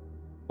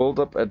 Build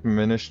up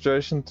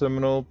administration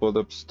terminal, build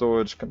up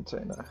storage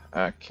container.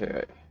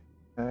 Okay.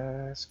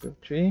 Skill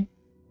tree.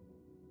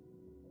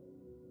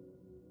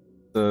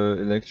 The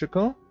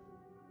electrical.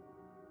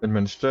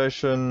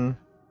 Administration.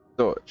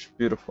 Storage.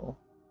 Beautiful.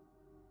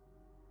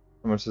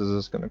 How much is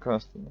this gonna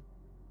cost me?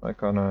 Why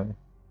can't I?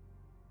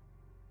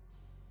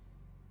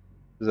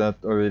 Is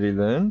that already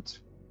learned?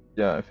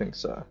 Yeah, I think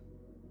so.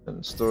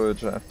 And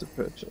storage I have to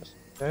purchase.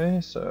 Okay,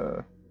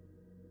 so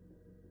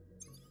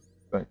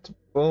back to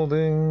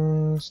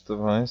buildings,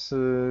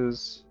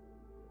 devices.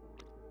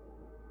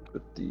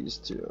 Put these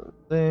 2 over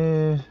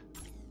there.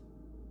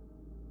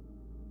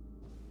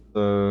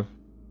 So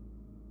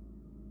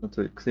not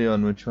very clear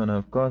on which one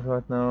I've got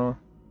right now.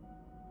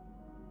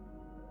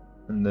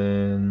 And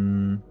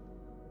then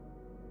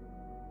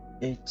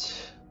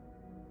 8.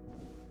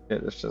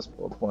 Okay, let's just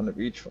build 1 of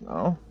each for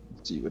now.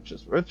 Let's see which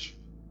is which.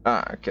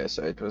 Ah, okay,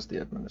 so it was the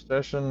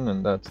administration,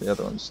 and that's the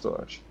other one's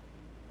storage.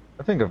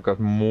 I think I've got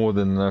more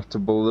than enough to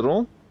build it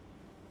all.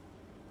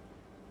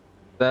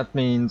 That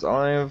means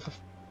I've,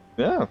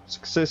 yeah,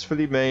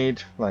 successfully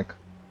made like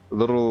a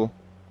little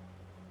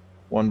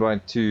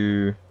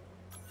 1x2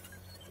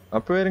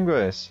 operating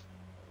base.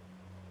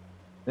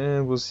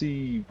 And we'll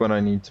see what I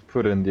need to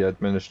put in the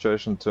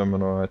administration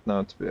terminal right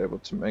now to be able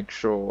to make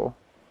sure.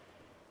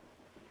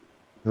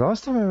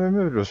 Last time I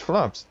remember it was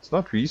flops. It's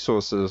not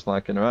resources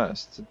like in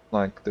Rust. It's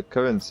like the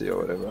currency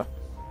or whatever.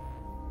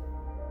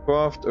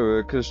 Craft a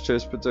worker's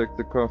chest protect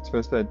the craft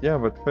first aid. Yeah,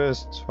 but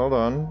first, hold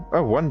on.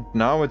 Oh,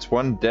 now it's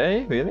 1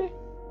 day? Really?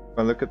 If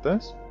I look at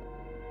this?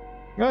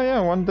 Oh yeah,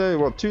 1 day.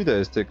 Well, 2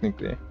 days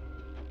technically.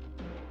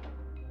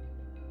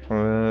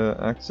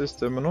 Access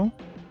terminal.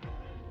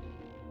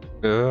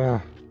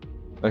 Ugh.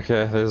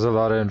 Okay, there's a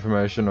lot of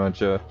information right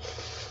here.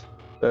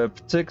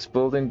 Protects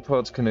building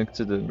parts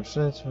connected to the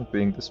machine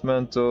being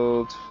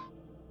dismantled.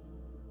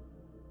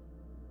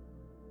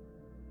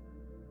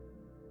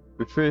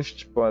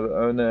 Refreshed by the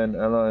owner and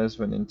allies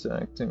when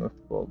interacting with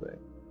the building.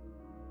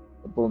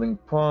 The building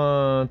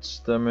parts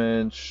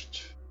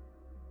damaged.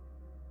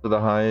 So the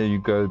higher you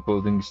go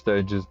building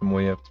stages, the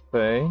more you have to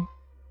pay.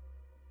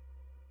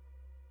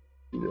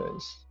 2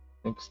 days.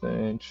 Next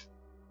stage.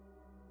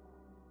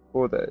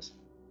 4 days.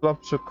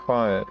 Flops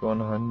required,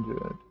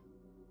 100.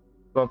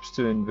 Flops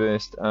to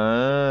invest.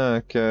 Ah,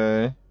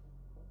 okay.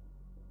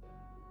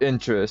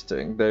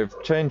 Interesting. They've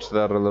changed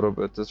that a little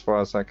bit as far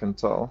as I can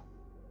tell.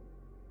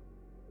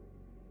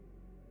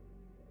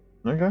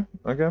 Okay,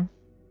 okay.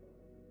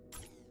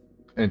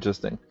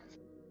 Interesting.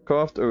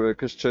 Craft a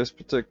worker's chest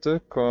protector.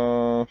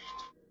 Craft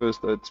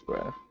first aid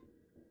spray.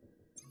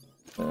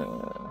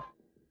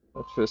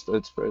 That first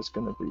aid spray is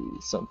gonna be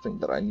something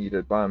that I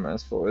needed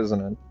biomass for,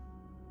 isn't it?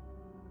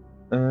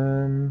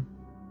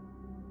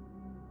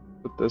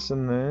 Put this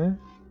in there.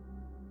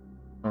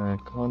 I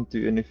can't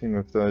do anything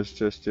with those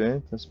just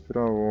yet. Let's put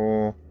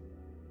our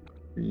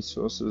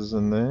resources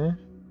in there.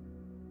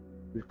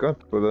 We've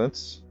got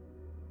bullets.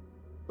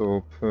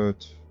 So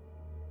put...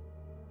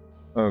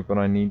 Oh, but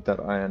I need that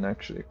iron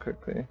actually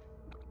quickly.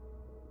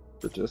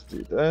 So just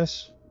do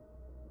this.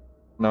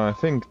 Now I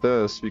think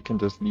this we can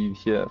just leave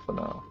here for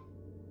now.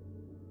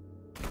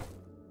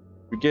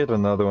 We get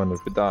another one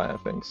if we die, I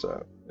think,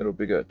 so it'll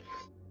be good.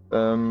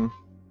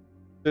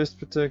 Chest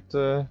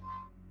protector.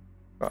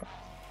 Oh.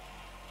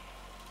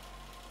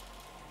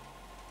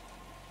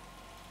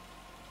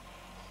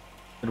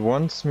 It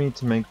wants me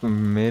to make the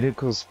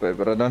medical spray,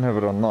 but I don't have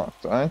it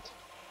unlocked, right?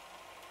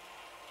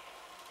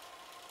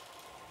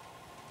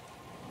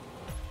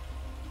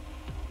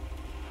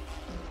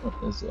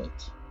 What is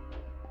it?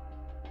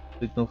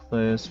 Signal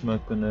flare,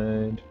 smoke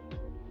grenade.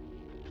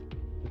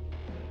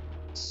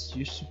 It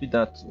used to be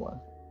that one.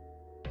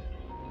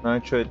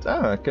 Nitrate.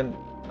 Oh, I can.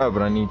 Oh,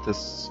 but I need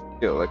this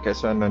skill. Okay,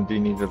 so I do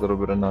need a little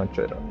bit of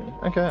nitrate on me.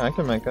 Okay, I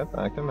can make it.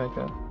 I can make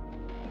it.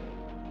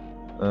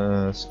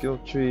 Skill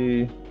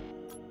tree.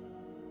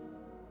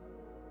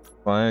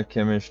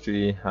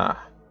 Biochemistry.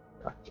 Ha.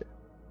 Gotcha.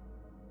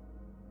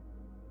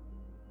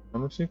 How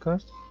much do you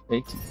cost?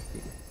 80.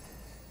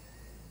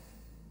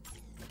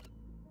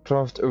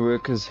 Craft a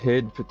worker's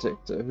head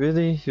protector.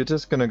 Really? You're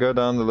just gonna go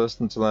down the list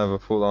until I have a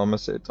full armor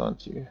set,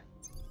 aren't you?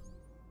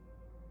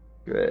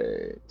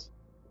 Great.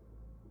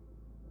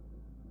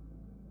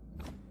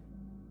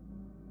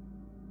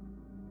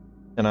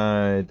 Can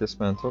I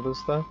dismantle this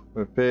stuff?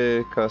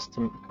 Repair,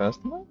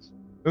 customize?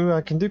 Ooh,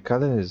 I can do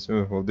colors.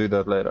 Ooh, we'll do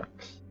that later.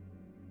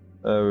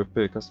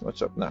 Repair, customize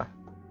shop. Nah.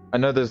 I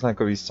know there's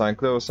like a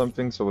recycler or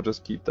something, so we'll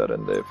just keep that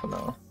in there for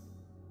now.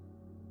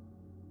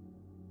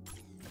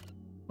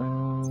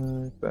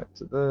 Back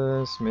to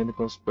this.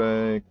 Medical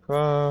spray,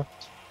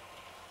 craft.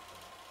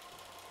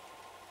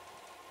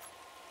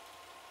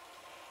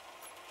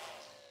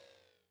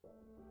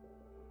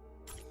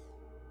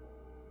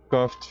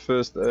 Craft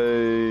first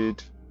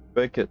aid.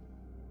 Bake it.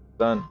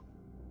 Done.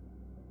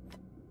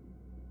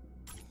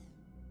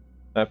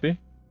 Happy?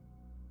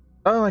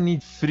 Oh, I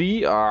need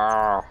 3?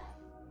 Ah.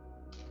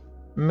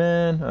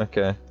 Man,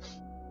 okay.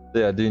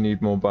 Yeah, I do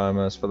need more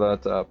biomass for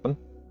that to happen.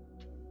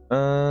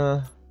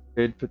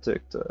 Head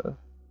protector.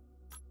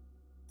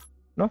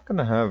 Not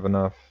gonna have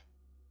enough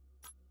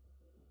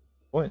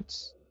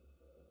points.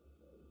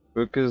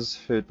 Workers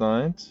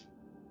headlight.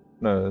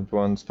 No, it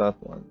wants that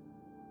one.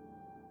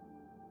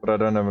 But I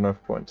don't have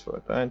enough points for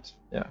it, right?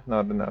 Yeah,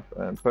 not enough.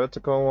 And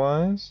protocol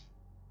wise,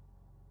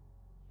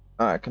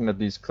 I can at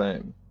least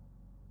claim.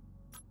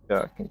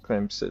 Yeah, I can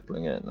claim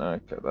settling in.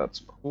 Okay,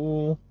 that's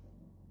cool.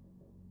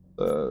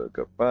 So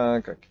go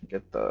back, I can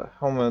get the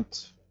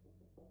helmet.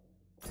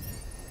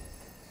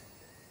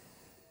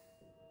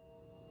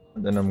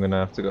 And then I'm gonna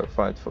have to go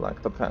fight for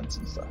like the pants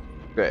and stuff.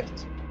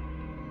 Great.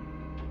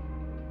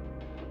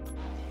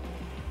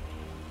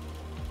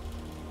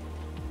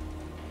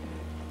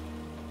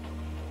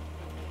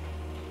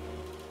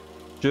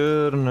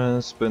 Shouldn't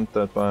have spent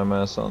that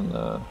biomass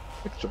on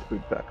extra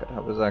food packet. I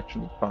was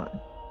actually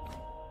fine.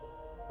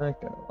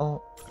 Okay,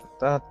 well, got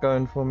that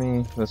going for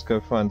me. Let's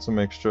go find some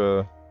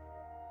extra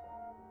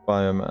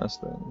biomass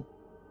then.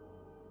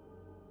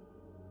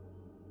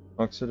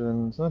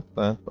 Oxygen's not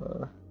that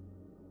bad.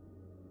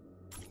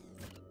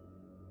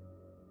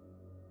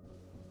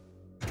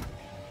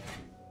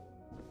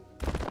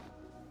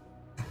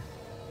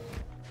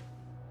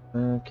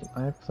 Can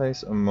I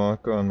place a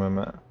marker on my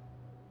map?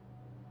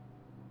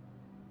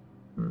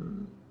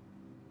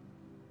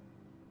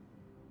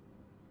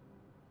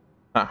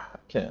 Ah, I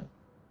can.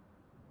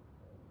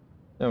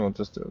 Yeah, we'll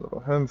just do a little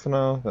home for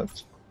now.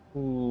 That's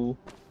cool.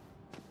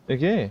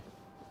 Okay.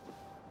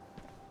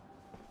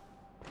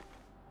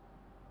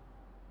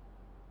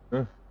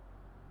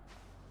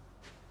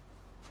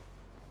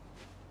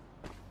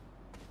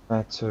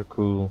 That's so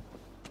cool.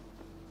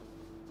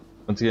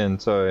 Once again,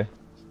 sorry.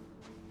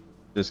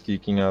 Just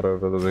geeking out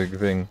over the big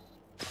thing.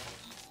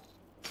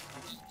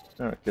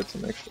 Alright, get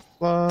some extra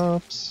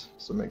flops,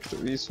 some extra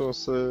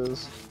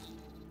resources.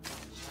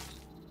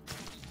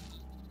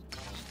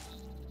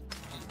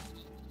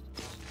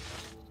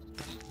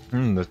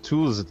 The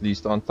tools at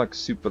least aren't like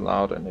super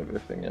loud and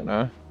everything, you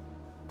know?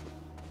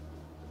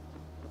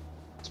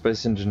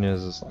 Space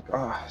engineers is like,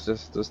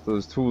 just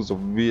those tools are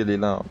really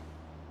loud.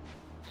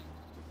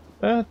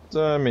 But,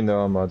 I mean, there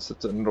are mods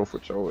that turn it off,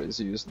 which I always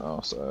use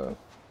now, so...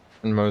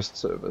 And most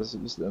servers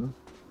use them.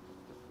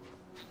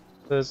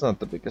 So it's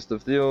not the biggest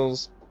of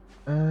deals.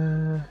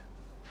 Ooh.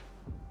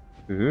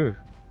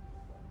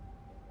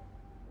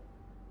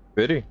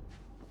 Pretty.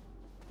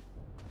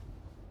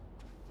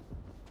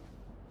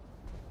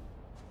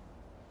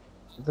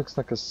 It looks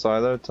like a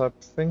silo type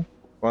thing.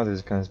 Wow,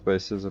 these kinds of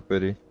bases are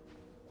pretty.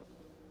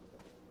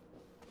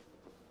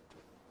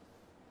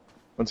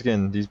 Once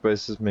again, these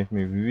bases make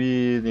me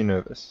really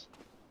nervous.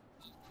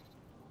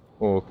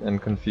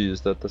 And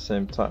confused at the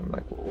same time.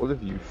 Like, all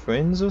of you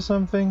friends or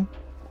something?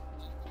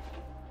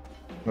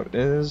 What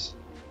is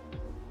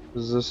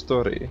the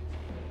story?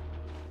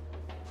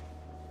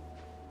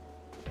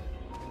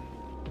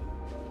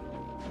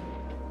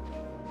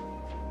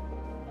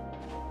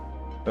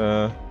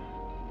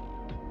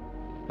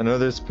 I know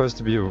there's supposed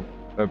to be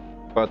a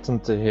button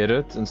to hit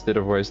it instead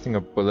of wasting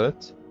a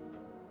bullet.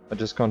 I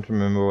just can't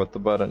remember what the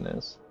button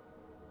is.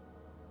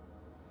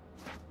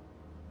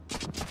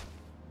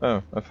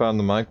 Oh, I found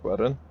the mic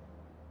button.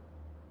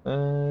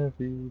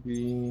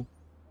 VB.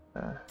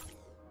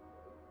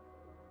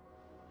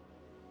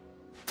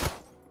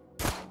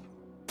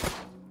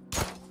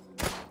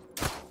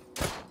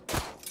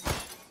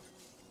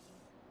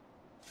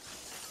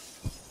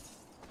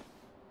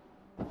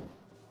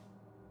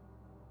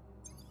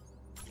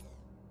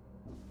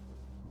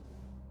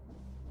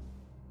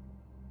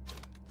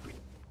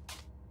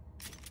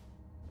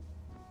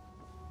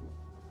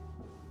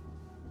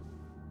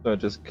 So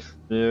just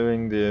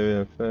clearing the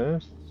area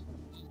first.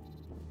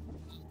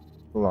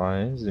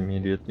 Flies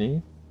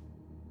immediately.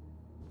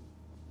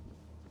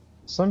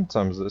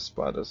 Sometimes there's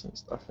spiders and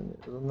stuff in here,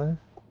 isn't there?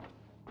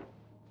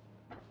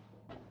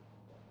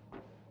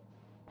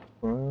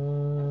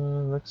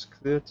 Looks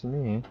clear to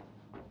me.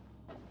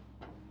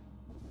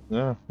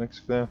 Yeah, looks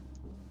clear.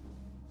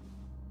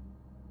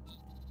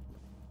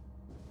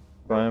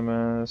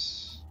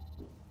 Biomass.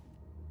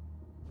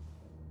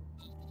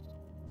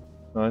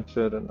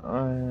 Nitrate and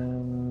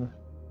iron.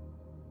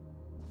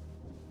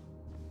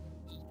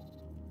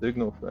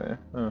 Signal flare.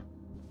 Huh.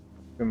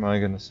 Who am I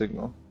gonna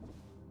signal?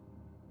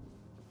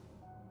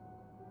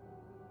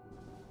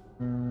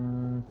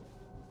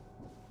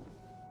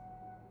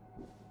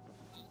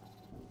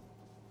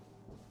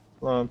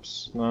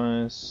 Flops,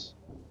 nice.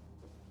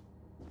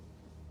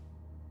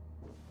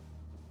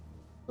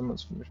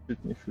 Someone's gonna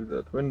shoot me through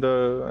that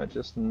window, I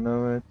just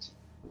know it.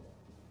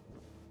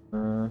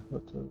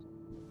 What is...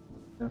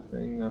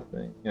 Nothing,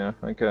 nothing. Yeah,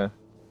 okay.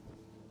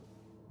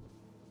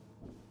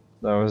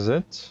 That was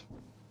it.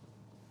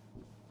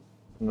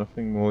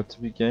 Nothing more to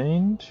be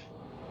gained.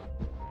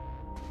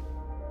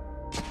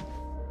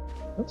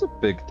 That's a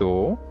big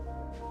door.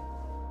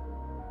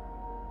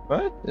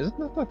 Right? Isn't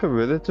that like a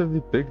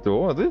relatively big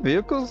door? Are there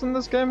vehicles in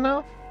this game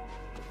now?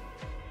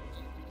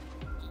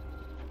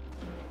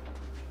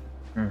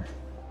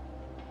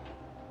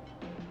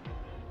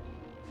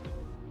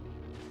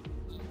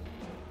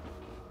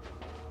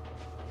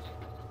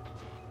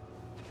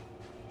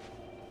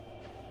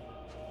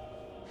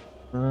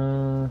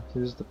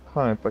 Here's the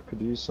pipe. I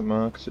could use some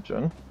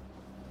oxygen.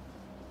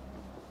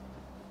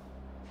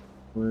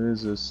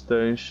 Where's the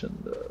station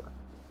though?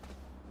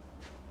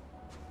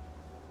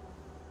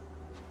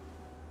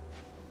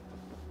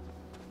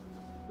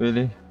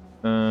 Really?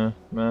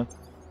 Map?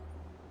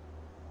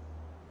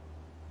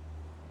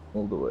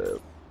 All the way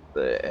up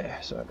there.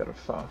 So I gotta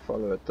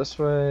follow it this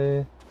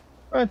way.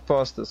 Right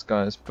past this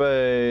guy's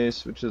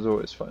base, which is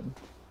always fun.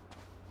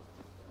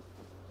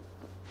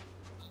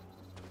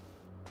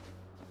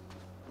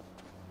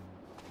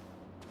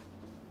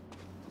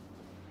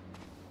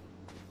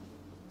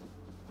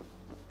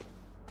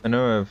 I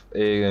know I have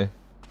air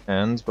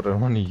hands, but I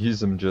don't want to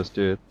use them just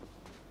yet.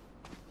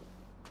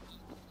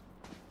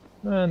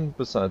 And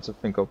besides, I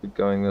think I'll be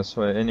going this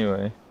way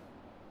anyway.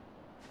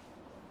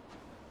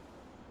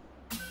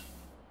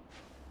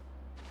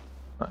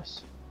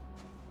 Nice.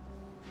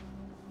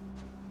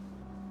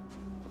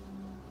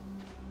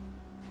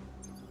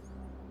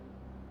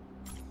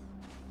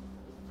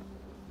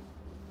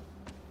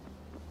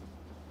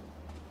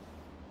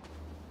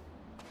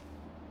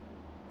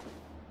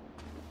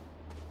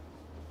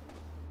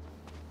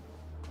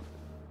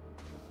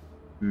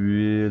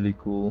 Really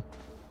cool.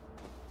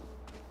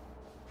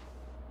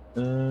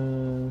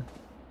 As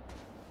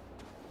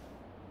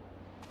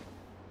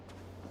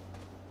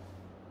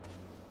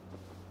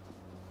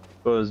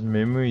far as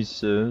memory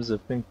serves, I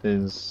think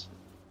there's...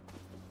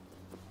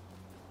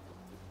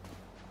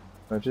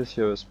 I just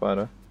hear a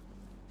spider.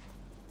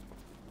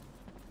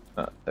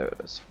 Ah, there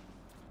it is.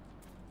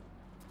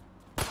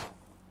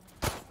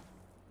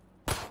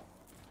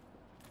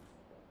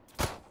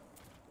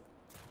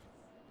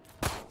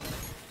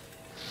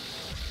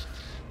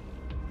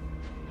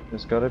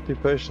 Just gotta be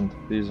patient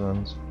with these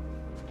ones.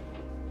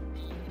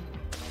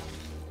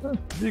 Oh,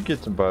 you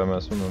get some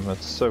biomass from them,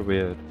 that's so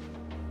weird.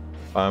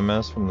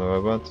 Biomass from the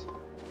robot.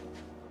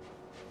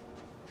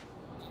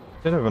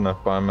 Don't have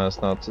enough biomass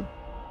now to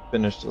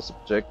finish this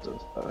objective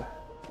though.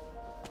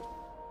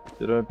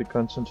 Should I be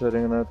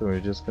concentrating on that, or are we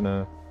just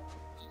gonna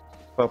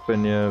pop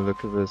in here,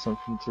 look if there's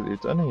something to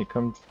loot? I know you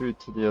come through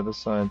to the other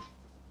side.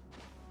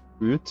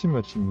 We're too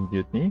much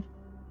immediately.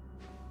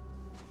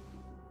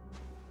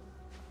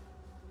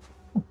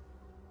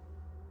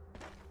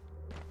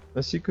 No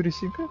secrets?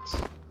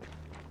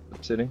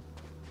 Upsetting.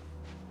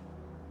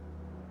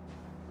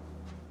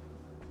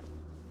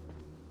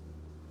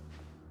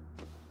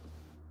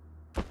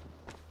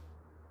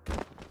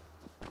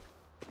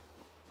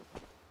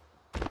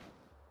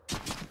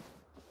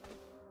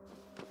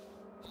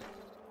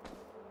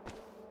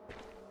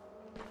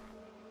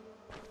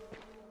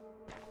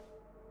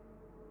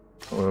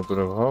 little bit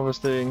of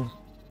harvesting.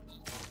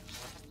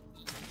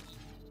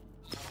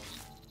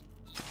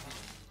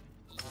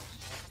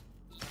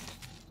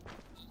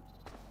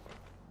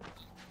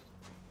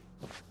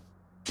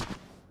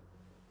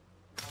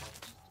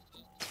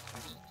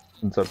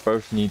 Since I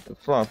both need the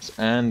flops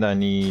and I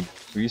need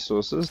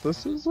resources,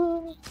 this is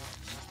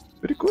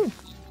pretty cool.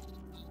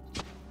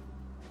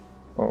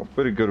 Well,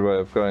 pretty good way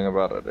of going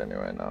about it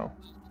anyway now.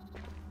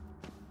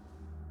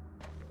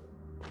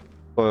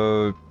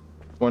 So,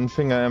 one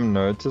thing I am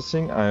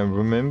noticing, I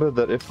remember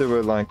that if there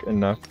were like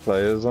enough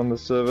players on the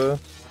server,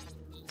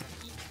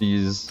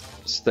 these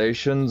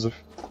stations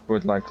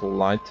would like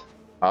light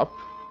up.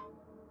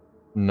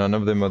 None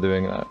of them are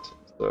doing that.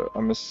 So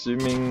I'm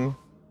assuming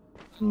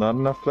not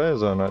enough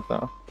players on right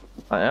now.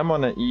 I am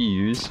on an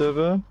EU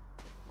server.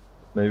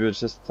 Maybe it's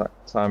just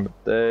time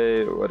of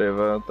day or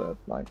whatever that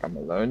like I'm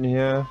alone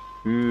here.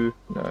 Who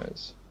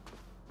knows?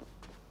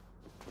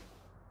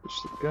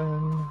 Push the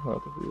gun.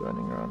 I'll be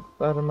running around with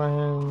that in my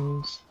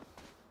hands.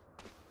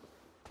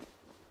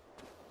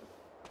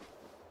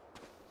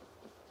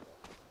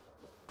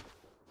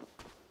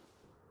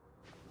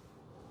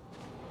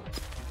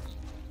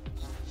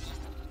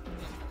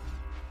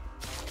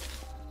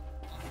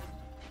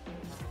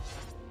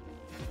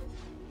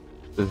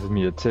 This is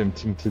me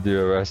attempting to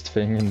do a Rust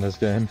thing in this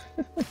game.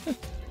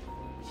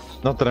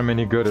 Not that I'm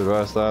any good at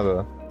Rust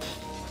either.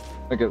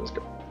 Okay, let's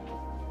go.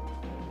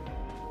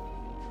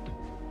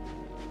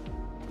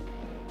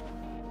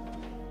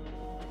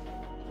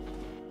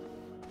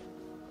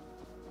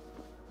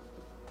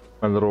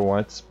 My little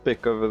white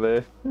speck over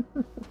there.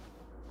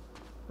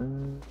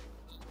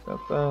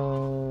 Got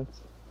that.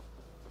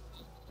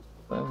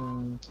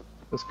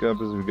 Let's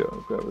grab as we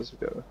go, grab as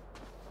we go.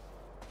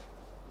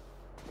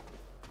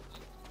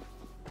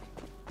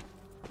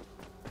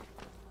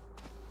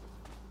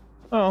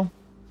 Oh,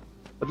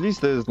 at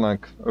least there's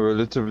like a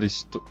relatively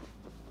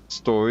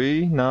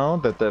story now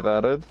that they've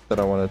added that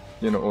I want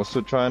to, you know, also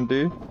try and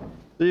do.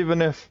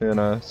 Even if, you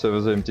know,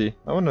 server's empty,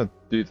 I want to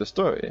do the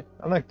story.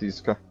 I like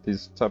these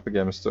type of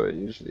game story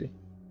usually.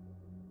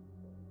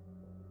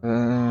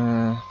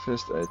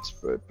 First aid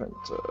spray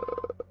painter.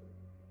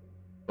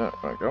 There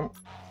we go.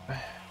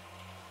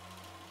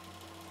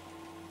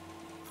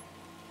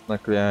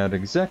 Luckily I had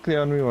exactly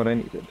on me what I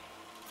needed.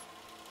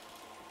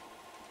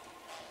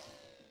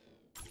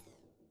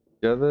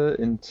 Gather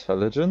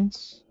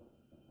intelligence.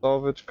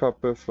 Salvage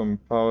copper from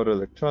powered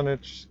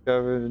electronics.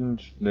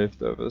 Scavenge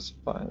leftover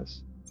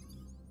supplies.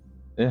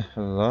 Yeah,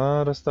 a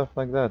lot of stuff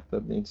like that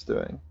that needs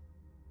doing.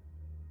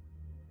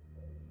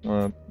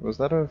 Was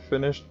that a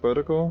finished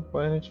protocol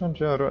by any chance?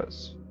 Yeah, it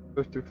was.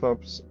 50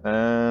 flops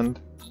and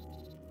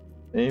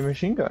a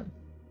machine gun,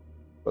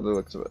 by the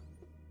looks of it.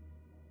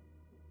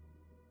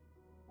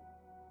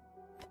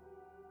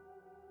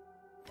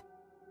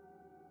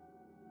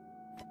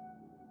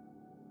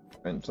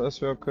 Paint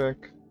this real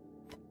quick.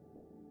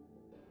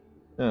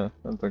 Yeah,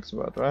 that looks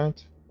about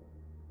right.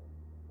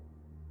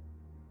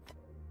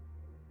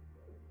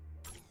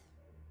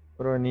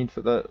 What do I need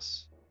for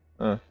this?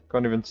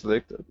 Can't even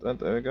select it.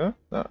 There we go.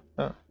 No.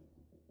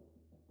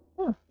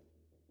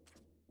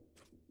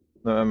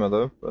 No ammo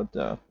though, but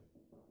yeah.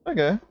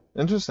 Okay,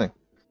 interesting.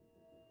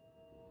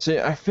 See,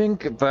 I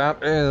think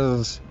that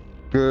is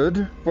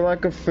good for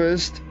like a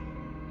first,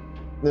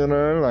 you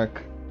know,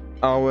 like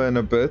hour and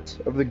a bit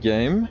of the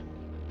game.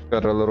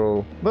 Got a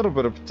little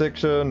bit of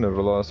protection,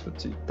 never lasts for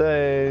 2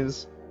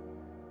 days.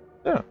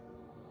 Yeah,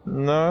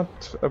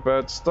 not a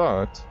bad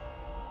start.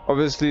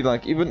 Obviously,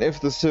 like, even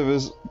if the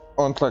servers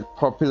aren't like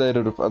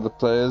populated with other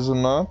players or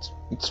not,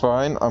 it's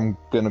fine. I'm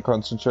gonna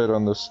concentrate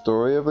on the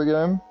story of the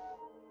game.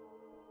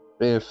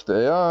 If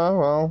they are,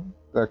 well,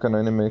 that can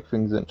only make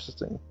things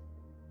interesting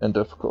and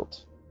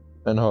difficult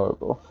and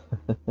horrible.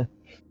 But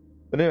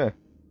anyway,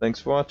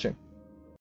 thanks for watching.